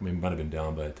 or I mean, might have been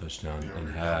down by a touchdown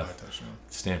in half.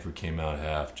 Stanford came out at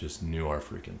half, just knew our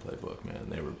freaking playbook, man.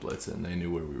 They were blitzing. They knew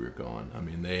where we were going. I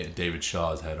mean, David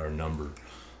Shaw's had our number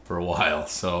for a while.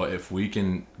 So if we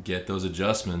can get those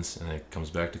adjustments, and it comes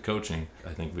back to coaching,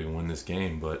 I think we win this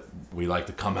game. But we like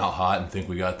to come out hot and think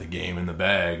we got the game in the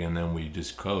bag, and then we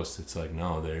just coast. It's like,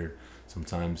 no, they're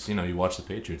sometimes, you watch the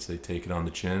Patriots, they take it on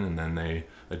the chin and then they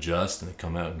adjust and they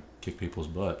come out and kick people's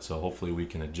butt. So hopefully we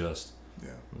can adjust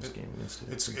this game against it.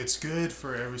 It's good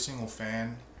for every single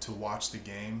fan to watch the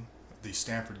game, these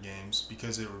Stanford games,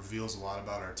 because it reveals a lot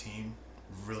about our team,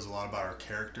 reveals a lot about our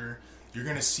character. You're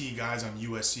going to see guys on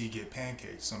USC get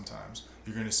pancaked sometimes.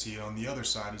 You're going to see it on the other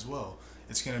side as well.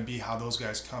 It's going to be how those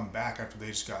guys come back after they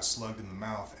just got slugged in the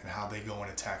mouth and how they go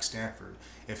and attack Stanford.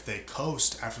 If they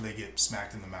coast after they get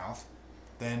smacked in the mouth,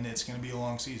 then it's going to be a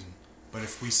long season. But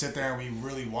if we sit there and we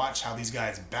really watch how these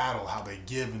guys battle, how they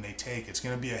give and they take, it's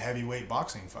going to be a heavyweight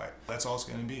boxing fight. That's all it's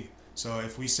going to be. So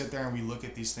if we sit there and we look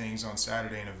at these things on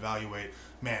Saturday and evaluate,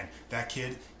 man, that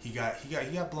kid, he got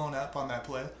blown up on that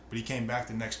play, but he came back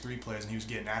the next 3 plays and he was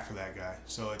getting after that guy.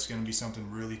 So it's going to be something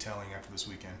really telling after this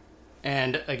weekend.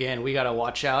 And again, we got to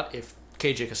watch out. If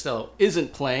KJ Costello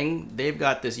isn't playing, they've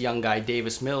got this young guy,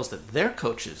 Davis Mills, that their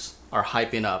coaches are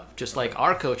hyping up, just like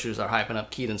our coaches are hyping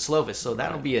up Keaton Slovis. So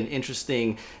that'll be an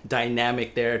interesting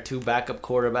dynamic there. 2 backup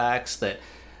quarterbacks that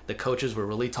the coaches were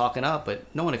really talking up, but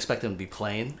no one expected them to be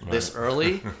playing this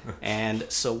early. And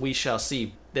so we shall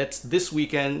see. That's this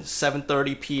weekend,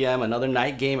 7:30 p.m., another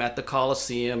night game at the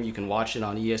Coliseum. You can watch it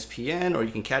on ESPN, or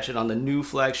you can catch it on the new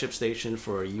flagship station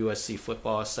for USC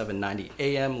football, 7:90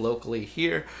 a.m. locally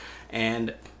here.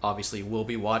 And obviously we'll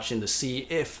be watching to see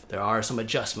if there are some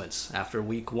adjustments after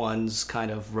week one's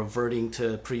kind of reverting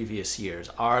to previous years.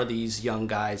 Are these young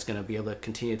guys going to be able to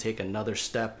continue to take another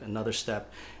step,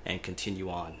 and continue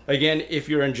on? Again, if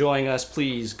you're enjoying us,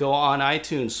 please go on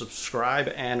iTunes,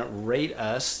 subscribe, and rate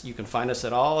us. You can find us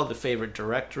at all of the favorite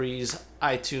directories: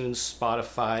 iTunes,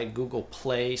 Spotify, Google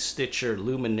Play, Stitcher,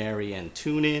 Luminary, and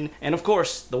TuneIn. And of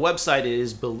course, the website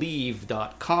is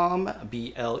Bleav.com,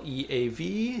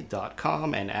 BLEAV.com,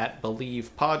 and at Bleav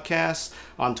Podcasts.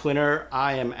 On Twitter,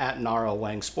 I am at Nara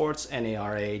Wang Sports,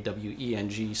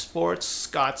 NARAWENG Sports.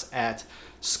 Scott's at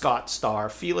Scott Star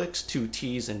Felix, 2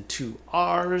 T's and 2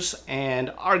 R's.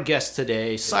 And our guest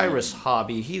today, Cyrus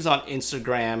Hobby, he's on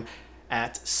Instagram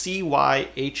at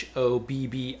CYHOBBI,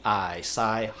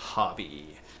 Cy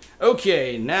Hobby.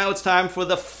 Okay, now it's time for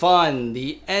the fun,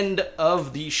 the end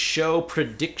of the show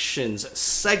predictions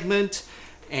segment.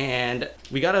 And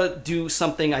we gotta do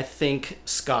something, I think,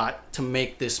 Scott, to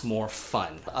make this more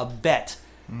fun. A bet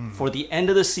for the end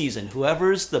of the season.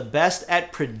 Whoever's the best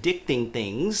at predicting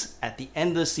things at the end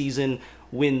of the season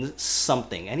wins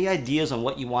something. Any ideas on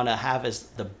what you want to have as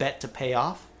the bet to pay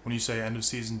off? When you say end of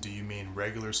season, do you mean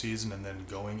regular season and then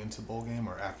going into bowl game,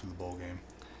 or after the bowl game?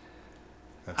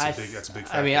 That's a big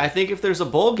factor. I mean, I think if there's a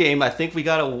bowl game, I think we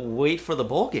gotta wait for the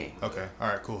bowl game. Okay, all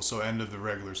right, cool. So end of the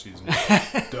regular season.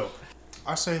 Dope.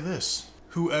 I say this: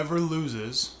 whoever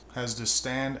loses has to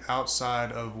stand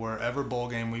outside of wherever bowl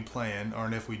game we play in,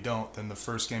 or if we don't, then the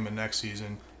first game of next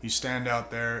season, you stand out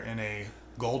there in a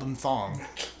golden thong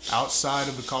outside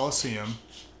of the Coliseum,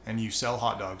 and you sell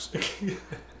hot dogs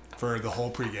for the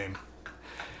whole pregame.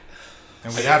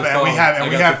 And we have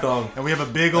a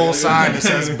big old sign that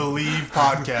says "Bleav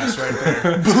Podcast" right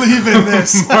there. Believe in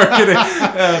this.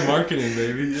 Marketing,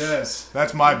 baby. Yes,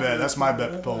 that's my bet. That's my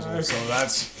bet proposal. Okay. So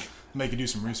that's make you do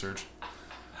some research.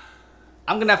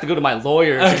 I'm gonna have to go to my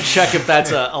lawyer to check if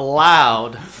that's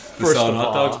allowed First selling of hot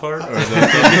all. dogs part? Or is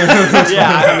that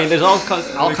Yeah, I mean, there's all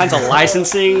kinds of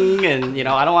licensing, and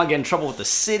I don't want to get in trouble with the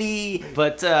city.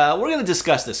 But we're going to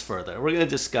discuss this further. We're going to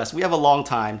discuss. We have a long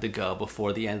time to go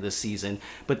before the end of the season,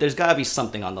 but there's got to be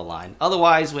something on the line.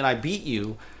 Otherwise, when I beat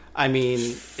you, I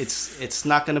mean, it's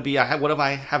not going to be. What do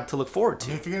I have to look forward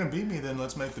to? If you're gonna beat me, then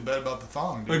let's make the bet about the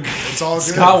thong, dude. It's all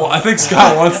good. I think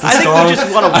Scott wants the I think thong. we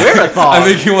just want to wear a thong. I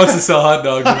think he wants to sell hot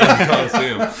dogs in the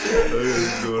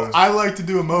Coliseum. I like to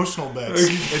do emotional bets.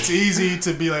 It's easy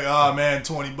to be like, oh man,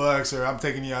 $20, or I'm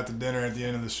taking you out to dinner at the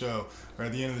end of the show or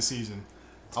at the end of the season.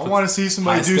 I want to see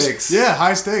somebody high do stakes.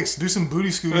 high stakes. Do some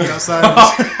booty scooting outside.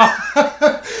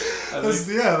 Let's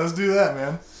do that,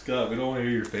 man. Scott, we don't want to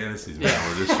hear your fantasies, man.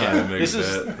 We're just trying to make This a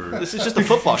is bet for... this is just a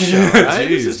football show, right? Jeez,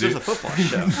 This is dude. just a football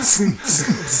show.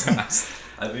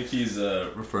 I think he's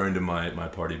referring to my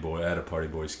party boy. I had a party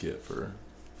boy skit for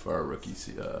our rookie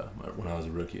when I was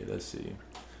a rookie at SC.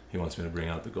 He wants me to bring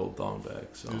out the gold thong back.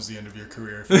 So It was the end of your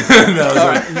career. that was All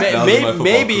my- right, that was my football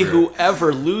maybe career.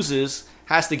 whoever loses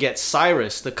has to get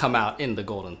Cyrus to come out in the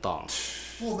golden thong.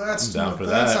 Well, that's I'm down for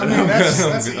that's, that. I mean, that's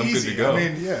I'm good to easy. go. I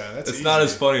mean, yeah, that's It's easy. not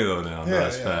as funny though now. Yeah, not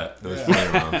as yeah. fat. It was Yeah.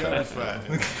 funny when I'm Yeah, fat.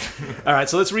 fat. All right,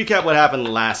 so let's recap what happened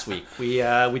last week. We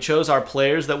chose our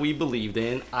players that we believed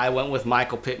in. I went with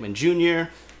Michael Pittman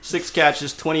Jr., 6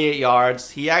 catches, 28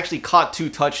 yards. He actually caught 2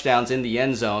 touchdowns in the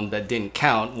end zone that didn't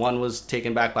count. One was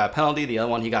taken back by a penalty. The other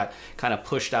one he got kind of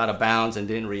pushed out of bounds and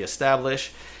didn't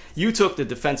reestablish. You took the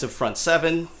defensive front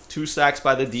 7, 2 sacks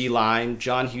by the D-line.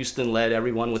 John Houston led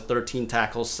everyone with 13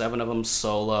 tackles, 7 of them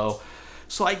solo.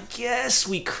 So I guess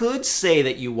we could say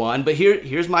that you won, but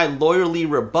here's my lawyerly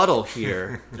rebuttal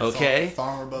here, okay?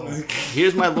 Thong rebuttal.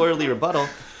 Here's my lawyerly rebuttal.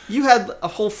 You had a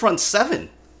whole front 7.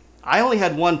 I only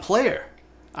had 1 player.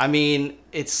 I mean,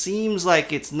 it seems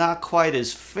like it's not quite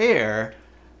as fair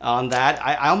on that.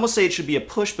 I almost say it should be a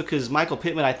push because Michael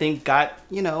Pittman, I think,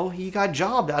 he got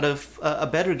jobbed out of a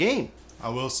better game. I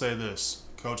will say this,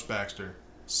 Coach Baxter.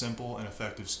 Simple and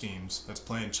effective schemes. That's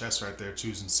playing chess right there,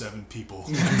 choosing 7 people.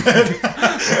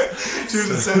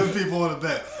 Choosing 7 people in a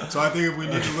bet. So I think if we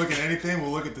need to look at anything,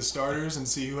 we'll look at the starters and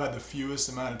see who had the fewest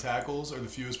amount of tackles or the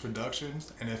fewest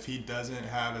productions. And if he doesn't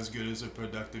have as good as a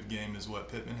productive game as what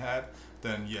Pittman had,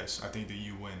 then yes, I think that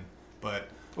you win. But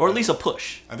Or at least a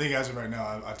push. I think as of right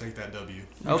now, I take that W.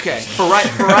 Okay, for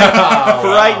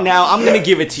right now, I'm gonna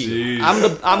give it to you.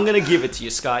 Jeez. I'm gonna give it to you,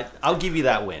 Scott. I'll give you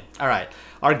that win. All right.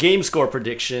 Our game score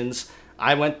predictions.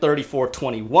 I went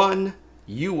 34-21.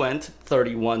 You went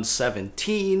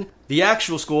 31-17. The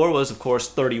actual score was, of course,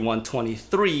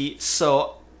 31-23.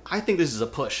 So I think this is a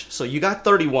push. So you got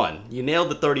 31. You nailed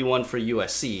the 31 for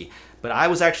USC. But I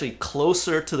was actually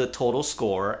closer to the total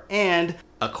score. And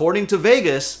according to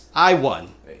Vegas, I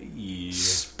won.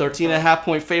 13.5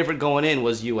 point favorite going in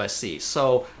was USC.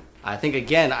 So I think,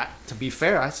 again, to be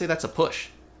fair, I say that's a push.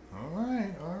 All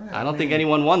right. I don't think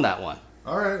anyone won that one.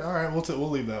 All right. We'll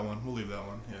leave that one.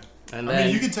 Yeah. And I then,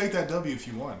 mean, you can take that W if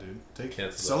you want, dude. Cancel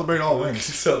that. Celebrate all wins.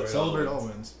 Celebrate all all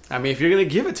wins. if you're going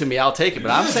to give it to me, I'll take it.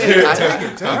 But I'm saying,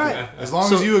 Take all it. right. As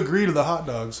long as you agree to the hot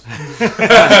dogs.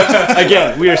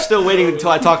 Again, we are still waiting until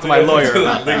I talk to my lawyer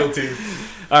about that. Legal team.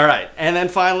 All right. And then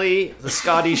finally, the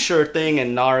Scotty sure thing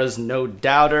and Nara's no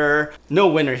doubter. No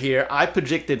winner here. I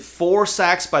predicted 4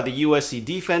 sacks by the USC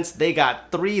defense. They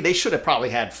got 3. They should have probably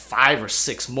had 5 or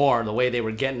 6 more the way they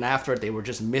were getting after it. They were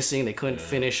just missing. They couldn't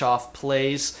finish off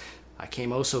plays. I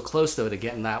came oh so close, though, to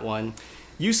getting that one.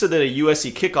 You said that a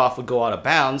USC kickoff would go out of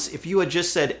bounds. If you had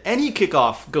just said any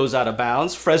kickoff goes out of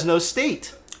bounds, Fresno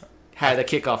State had a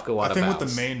kickoff go out I think of what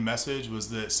bounds. the main message was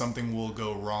that something will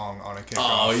go wrong on a kickoff.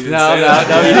 Oh, you didn't No, say no, that.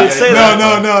 no, you didn't say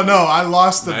that. No. I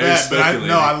lost the Now you're bet.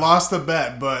 speculating. I lost the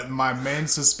bet, but my main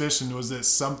suspicion was that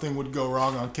something would go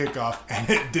wrong on kickoff, and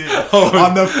it did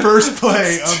on the first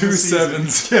play of the 2 season.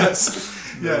 sevens. Yes.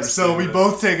 Yes. So we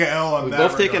both take an L on We that.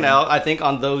 both take an regard. L. I think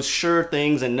on those sure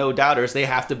things and no doubters, they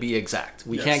have to be exact.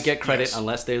 We Yes, can't get credit yes.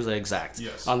 unless there's an exact.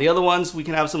 Yes. On the other ones, we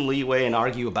can have some leeway and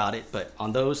argue about it, but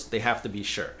on those, they have to be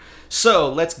sure.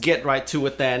 So let's get right to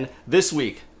it then. This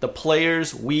week, the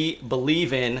players we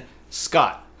believe in.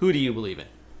 Scott, who do you believe in?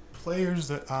 Players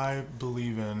that I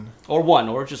believe in. Or one,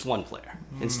 or just one player,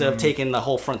 instead of taking the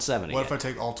whole front 7 What if again. I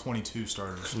take all 22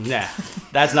 starters? Nah,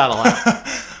 that's not allowed.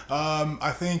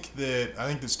 I think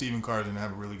that Stephen Carr is going to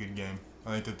have a really good game.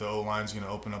 I think that the O-line is going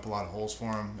to open up a lot of holes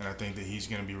for him, and I think that he's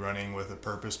going to be running with a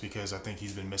purpose because I think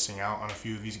he's been missing out on a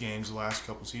few of these games the last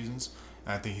couple seasons,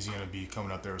 and I think he's going to be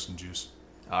coming up there with some juice.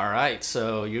 All right,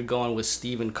 so you're going with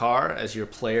Stephen Carr as your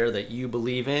player that you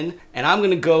believe in, and I'm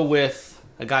going to go with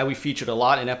a guy we featured a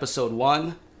lot in episode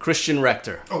 1, Christian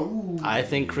Rector. Oh, I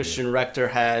think Christian Rector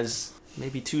has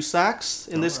maybe 2 sacks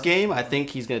in this game. I think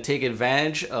he's going to take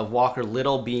advantage of Walker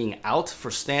Little being out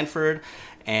for Stanford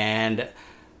and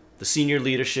the senior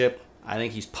leadership. I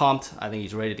think he's pumped. I think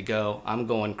he's ready to go. I'm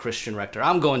going Christian Rector.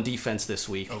 I'm going defense this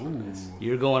week. Ooh.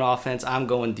 You're going offense. I'm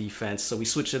going defense. So we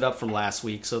switched it up from last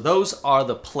week. So those are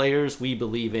the players we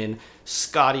believe in.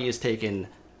 Scotty is taking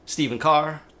Stephen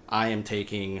Carr. I am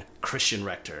taking Christian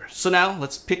Rector. So now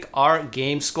let's pick our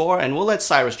game score, and we'll let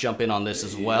Cyrus jump in on this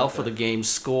as well for the game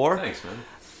score. Thanks, man.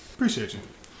 Appreciate you.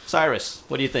 Cyrus,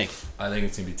 what do you think? I think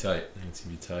it's going to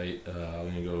be tight.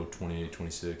 I'm going to go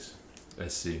 28-26.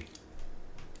 SC.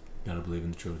 Gotta believe in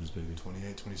the Trojans, baby.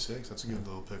 28-26. That's a good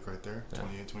little pick right there.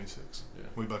 28-26. Yeah.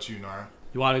 What about you, Nara?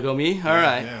 You want to go me? All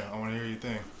right. Yeah, I want to hear your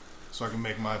thing so I can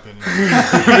make my opinion.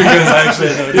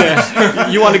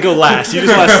 Yeah. You want to go last. You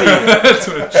just want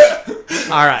to see.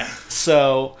 All right.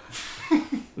 So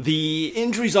the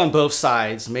injuries on both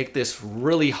sides make this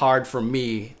really hard for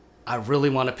me. I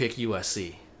really want to pick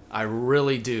USC. I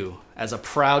really do. As a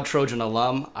proud Trojan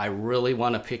alum, I really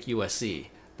want to pick USC.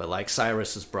 But like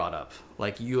Cyrus has brought up,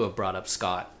 like you have brought up,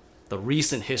 Scott, the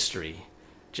recent history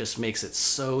just makes it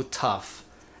so tough.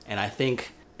 And I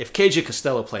think if KJ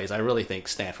Costello plays, I really think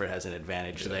Stanford has an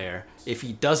advantage there. If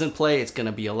he doesn't play, it's going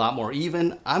to be a lot more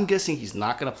even. I'm guessing he's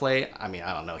not going to play. I mean,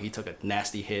 I don't know. He took a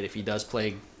nasty hit. If he does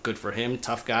play, good for him.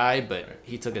 Tough guy, but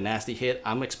he took a nasty hit.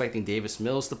 I'm expecting Davis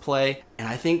Mills to play. And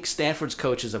I think Stanford's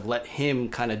coaches have let him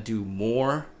kind of do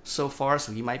more so far,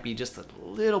 so he might be just a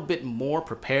little bit more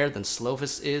prepared than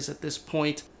Slovis is at this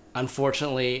point.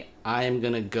 Unfortunately, I am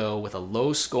going to go with a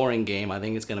low-scoring game. I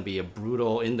think it's going to be a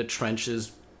brutal,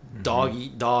 in-the-trenches,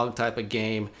 dog-eat-dog type of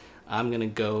game. I'm going to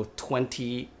go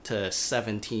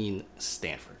 20-17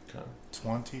 Stanford.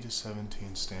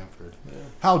 20-17 Stanford. Yeah.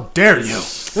 How dare you?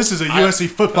 This is a USC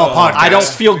football podcast. I don't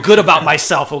feel good about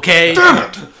myself, okay? Damn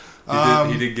it!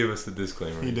 He did give us the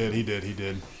disclaimer. He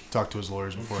did. Talked to his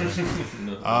lawyers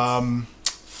beforehand.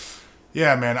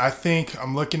 Yeah, man, I think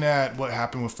I'm looking at what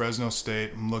happened with Fresno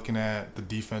State. I'm looking at the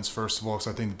defense, first of all, because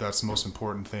I think that's the most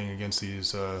important thing against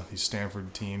these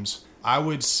Stanford teams. I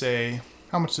would say,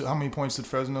 how many points did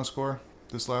Fresno score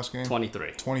this last game?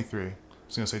 23. 23. I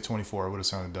was going to say 24. I would have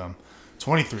sounded dumb.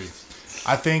 23.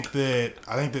 I think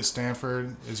that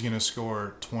Stanford is going to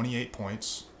score 28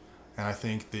 points, and I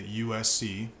think that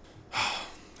USC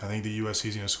is going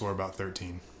to score about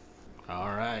 13.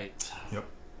 All right. Yep.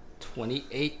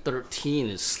 28-13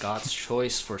 is Scott's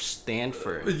choice for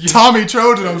Stanford. Tommy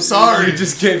Trojan, I'm sorry. You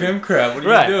just gave him crap. What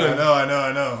are you doing? I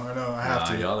know. I have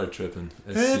to. Y'all are tripping.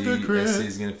 SC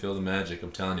is going to feel the magic.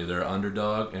 I'm telling you, they're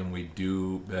underdog, and we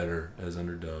do better as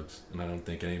underdogs. And I don't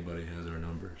think anybody has our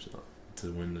numbers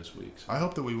to win this week. So. I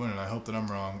hope that we win, and I hope that I'm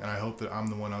wrong, and I hope that I'm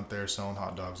the one out there selling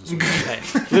hot dogs this week. Hey,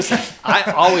 listen,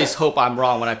 I always hope I'm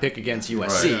wrong when I pick against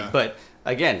USC, Right. But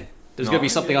again, there's going to be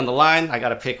something on the line. I got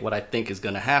to pick what I think is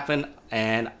going to happen,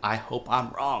 and I hope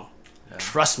I'm wrong. Yeah.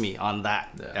 Trust me on that,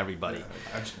 everybody.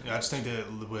 Yeah. I just think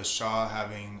that with Shaw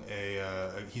having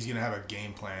he's going to have a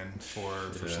game plan for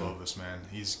Slovis, man.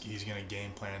 He's going to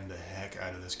game plan the heck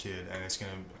out of this kid, and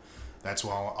that's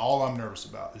all I'm nervous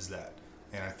about is that.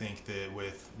 And I think that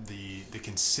with the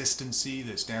consistency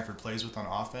that Stanford plays with on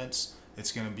offense,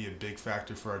 it's going to be a big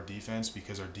factor for our defense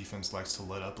because our defense likes to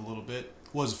let up a little bit.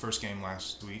 It was the first game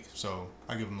last week, so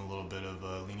I give them a little bit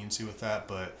of leniency with that.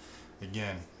 But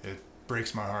again, it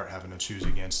breaks my heart having to choose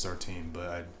against our team,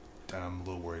 but I'm a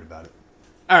little worried about it.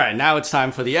 All right, now it's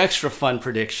time for the extra fun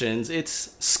predictions.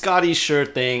 It's Scotty's Sure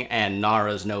Thing and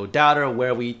Nara's No Doubter,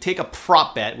 where we take a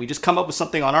prop bet. We just come up with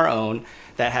something on our own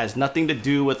that has nothing to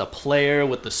do with a player,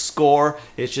 with the score.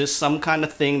 It's just some kind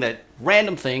of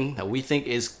random thing that we think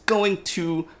is going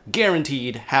to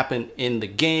guaranteed happen in the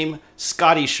game.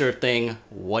 Scotty's Sure Thing,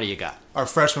 what do you got? Our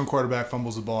freshman quarterback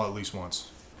fumbles the ball at least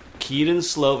once. Keaton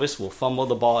Slovis will fumble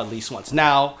the ball at least once.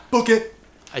 Now, book it.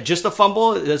 Just a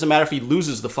fumble? It doesn't matter if he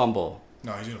loses the fumble.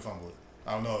 No, he's gonna fumble it.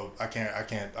 I don't know. I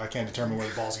can't determine where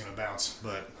the ball's gonna bounce,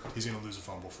 but he's gonna lose a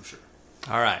fumble for sure.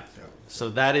 All right. Yep.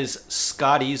 So that is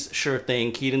Scotty's Sure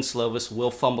Thing. Keaton Slovis will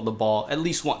fumble the ball at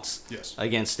least once. Yes.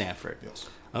 Against Stanford. Yes.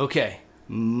 Okay.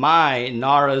 My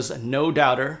Nara's No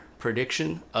Doubter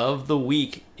prediction of the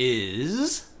week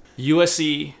is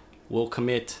USC will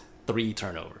commit 3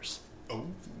 turnovers. Oh.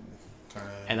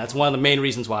 And that's one of the main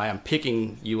reasons why I'm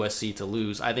picking USC to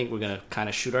lose. I think we're going to kind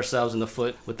of shoot ourselves in the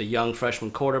foot with the young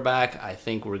freshman quarterback. I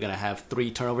think we're going to have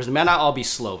 3 turnovers. It may not all be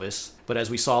Slovis, but as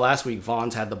we saw last week,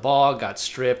 Vaughn's had the ball, got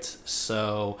stripped.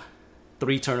 So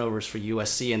 3 turnovers for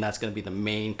USC, and that's going to be the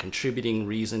main contributing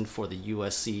reason for the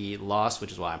USC loss,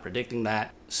 which is why I'm predicting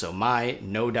that. So my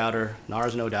No Doubter,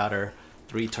 Nara's No Doubter,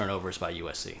 3 turnovers by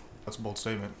USC. That's a bold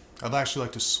statement. I'd actually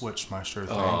like to switch my sure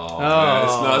thing. Oh, man,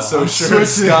 it's not so sure,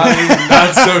 Scotty.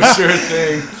 Not so sure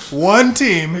thing. One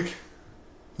team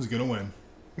who's gonna win.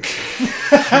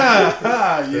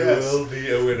 Yes. There will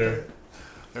be a winner.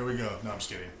 There we go. No, I'm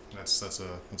just kidding. That's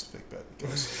a fake bet.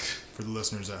 Guys. For the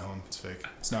listeners at home, it's fake.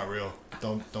 It's not real.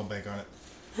 Don't bank on it.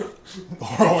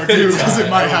 Or do, because it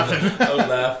might happen. Don't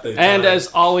laugh. And as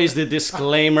always, the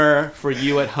disclaimer for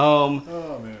you at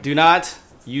home: do not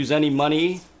use any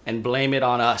money and blame it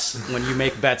on us when you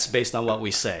make bets based on what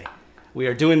we say. We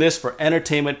are doing this for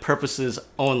entertainment purposes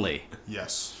only.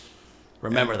 Yes.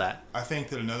 Remember that. I think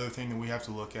that another thing that we have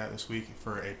to look at this week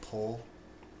for a poll,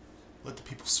 let the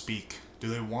people speak. Do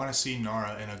they want to see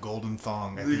Nara in a golden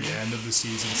thong at the end of the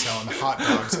season selling hot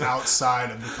dogs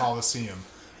outside of the Coliseum?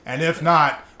 And if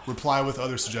not, reply with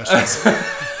other suggestions.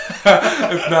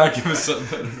 If not, give us something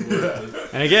better to work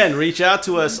with. And again, reach out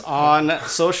to us on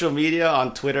social media.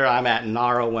 On Twitter, I'm at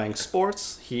Nara Wang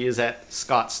Sports. He is at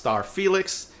Scott Star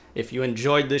Felix. If you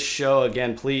enjoyed this show,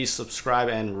 again, please subscribe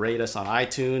and rate us on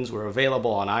iTunes. We're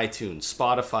available on iTunes,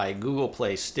 Spotify, Google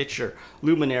Play, Stitcher,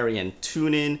 Luminary, and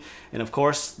TuneIn. And of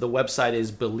course, the website is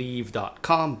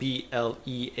Believe.com,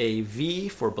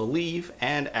 BLEAV for Believe,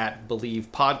 and at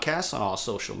Believe Podcasts on all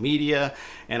social media.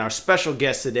 And our special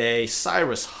guest today,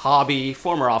 Cyrus Hobby,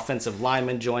 former offensive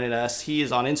lineman, joining us. He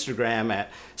is on Instagram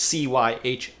at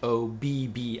CYHOBBI,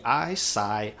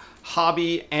 Cy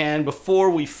Hobby. And before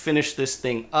we finish this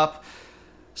thing up,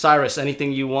 Cyrus,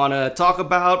 anything you want to talk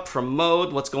about,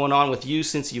 promote, what's going on with you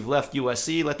since you've left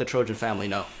USC? Let the Trojan family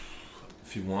know.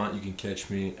 If you want, you can catch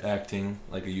me acting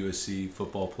like a USC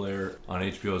football player on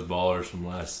HBO's Ballers from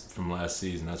last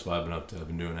season. That's what I've been up to. I've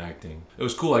been doing acting. It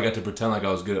was cool. I got to pretend like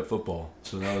I was good at football,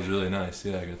 so that was really nice.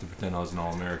 Yeah, I got to pretend I was an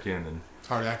All-American. And It's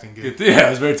hard acting good. Yeah, it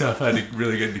was very tough. I had to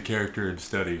really get into character and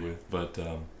study with, but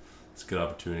it's a good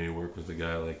opportunity to work with a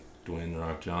guy like Dwayne "The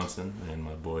Rock" Johnson and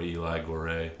my boy Eli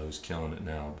Goree, who's killing it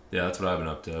now. Yeah, that's what I've been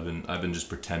up to. I've been just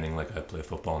pretending like I play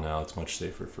football now. It's much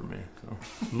safer for me. So.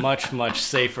 Much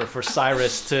safer for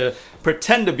Cyrus to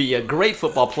pretend to be a great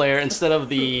football player instead of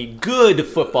the good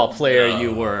football player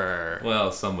you were.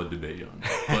 Well, some would debate you on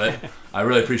that. But I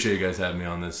really appreciate you guys having me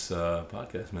on this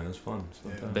podcast, man. It was fun.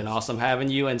 Been awesome having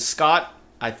you. And Scott,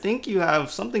 I think you have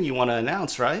something you want to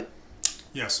announce, right?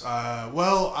 Yes.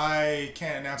 Well, I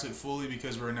can't announce it fully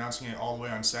because we're announcing it all the way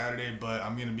on Saturday, but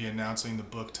I'm going to be announcing the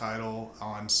book title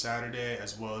on Saturday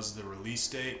as well as the release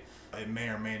date. It may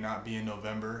or may not be in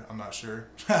November. I'm not sure.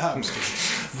 I'm just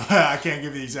kidding. But I can't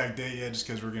give the exact date yet just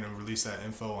because we're going to release that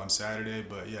info on Saturday.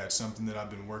 But yeah, it's something that I've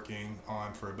been working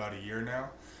on for about a year now.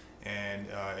 And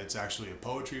it's actually a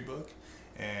poetry book.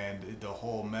 And the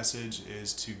whole message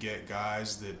is to get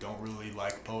guys that don't really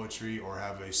like poetry or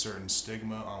have a certain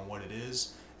stigma on what it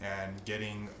is, and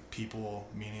getting people,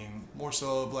 meaning more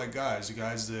so of like guys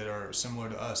that are similar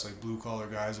to us, like blue collar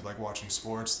guys that like watching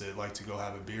sports, that like to go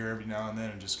have a beer every now and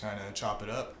then and just kind of chop it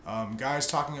up. Guys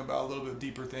talking about a little bit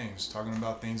deeper things, talking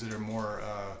about things that are more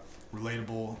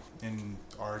relatable in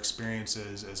our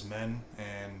experiences as men.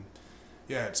 And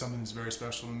yeah, it's something that's very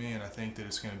special to me, and I think that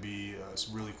it's going to be it's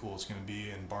really cool. It's going to be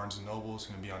in Barnes & Noble. It's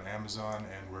going to be on Amazon,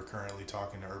 and we're currently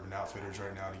talking to Urban Outfitters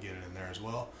right now to get it in there as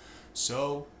well.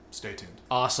 So stay tuned.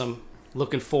 Awesome.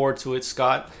 Looking forward to it,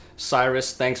 Scott.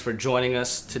 Cyrus, thanks for joining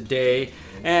us today.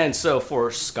 And so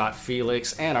for Scott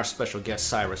Felix and our special guest,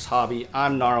 Cyrus Hobby,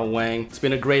 I'm Nara Wang. It's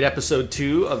been a great episode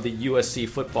 2 of the USC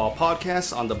Football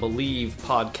Podcast on the Believe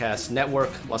Podcast Network,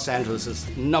 Los Angeles'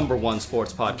 #1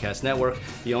 sports podcast network,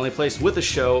 the only place with a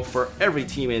show for every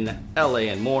team in LA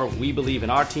and more. We believe in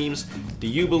our teams. Do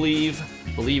you believe?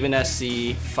 Believe in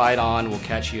SC. Fight on. We'll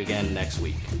catch you again next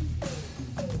week.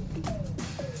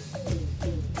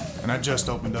 And I just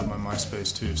opened up my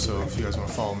MySpace too, so if you guys want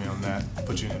to follow me on that,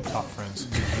 put you in the top friends.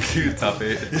 Top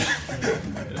 8.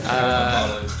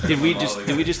 Did we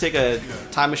just take a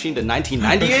time machine to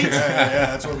 1998?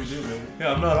 Yeah, that's what we do, baby.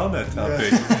 Yeah, I'm not on that top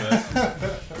 8.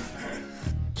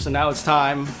 So now it's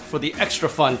time for the extra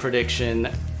fun prediction.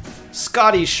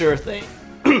 Scotty's sure thing.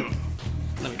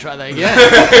 Let me try that again.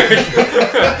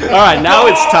 All right, now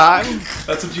it's time.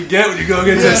 That's what you get when you go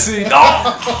against SC.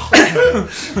 No!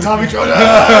 Tommy Trojan!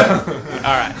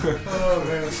 All right. Oh,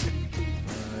 man.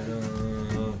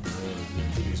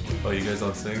 Oh, you guys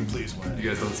don't sing? Please win. You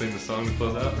guys don't sing the song to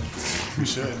close out? We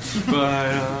should.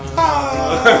 Bye.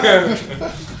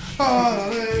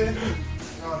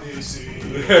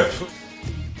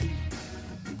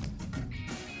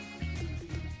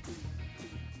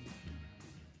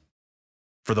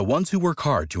 For the ones who work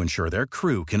hard to ensure their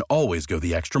crew can always go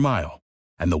the extra mile,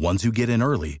 and the ones who get in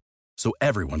early so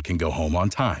everyone can go home on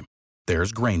time,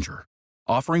 there's Grainger,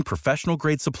 offering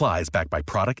professional-grade supplies backed by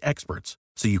product experts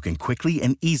so you can quickly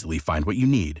and easily find what you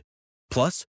need.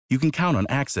 Plus, you can count on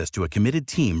access to a committed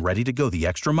team ready to go the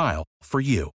extra mile for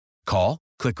you. Call,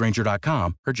 click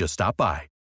Grainger.com, or just stop by.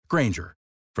 Grainger,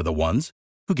 for the ones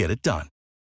who get it done.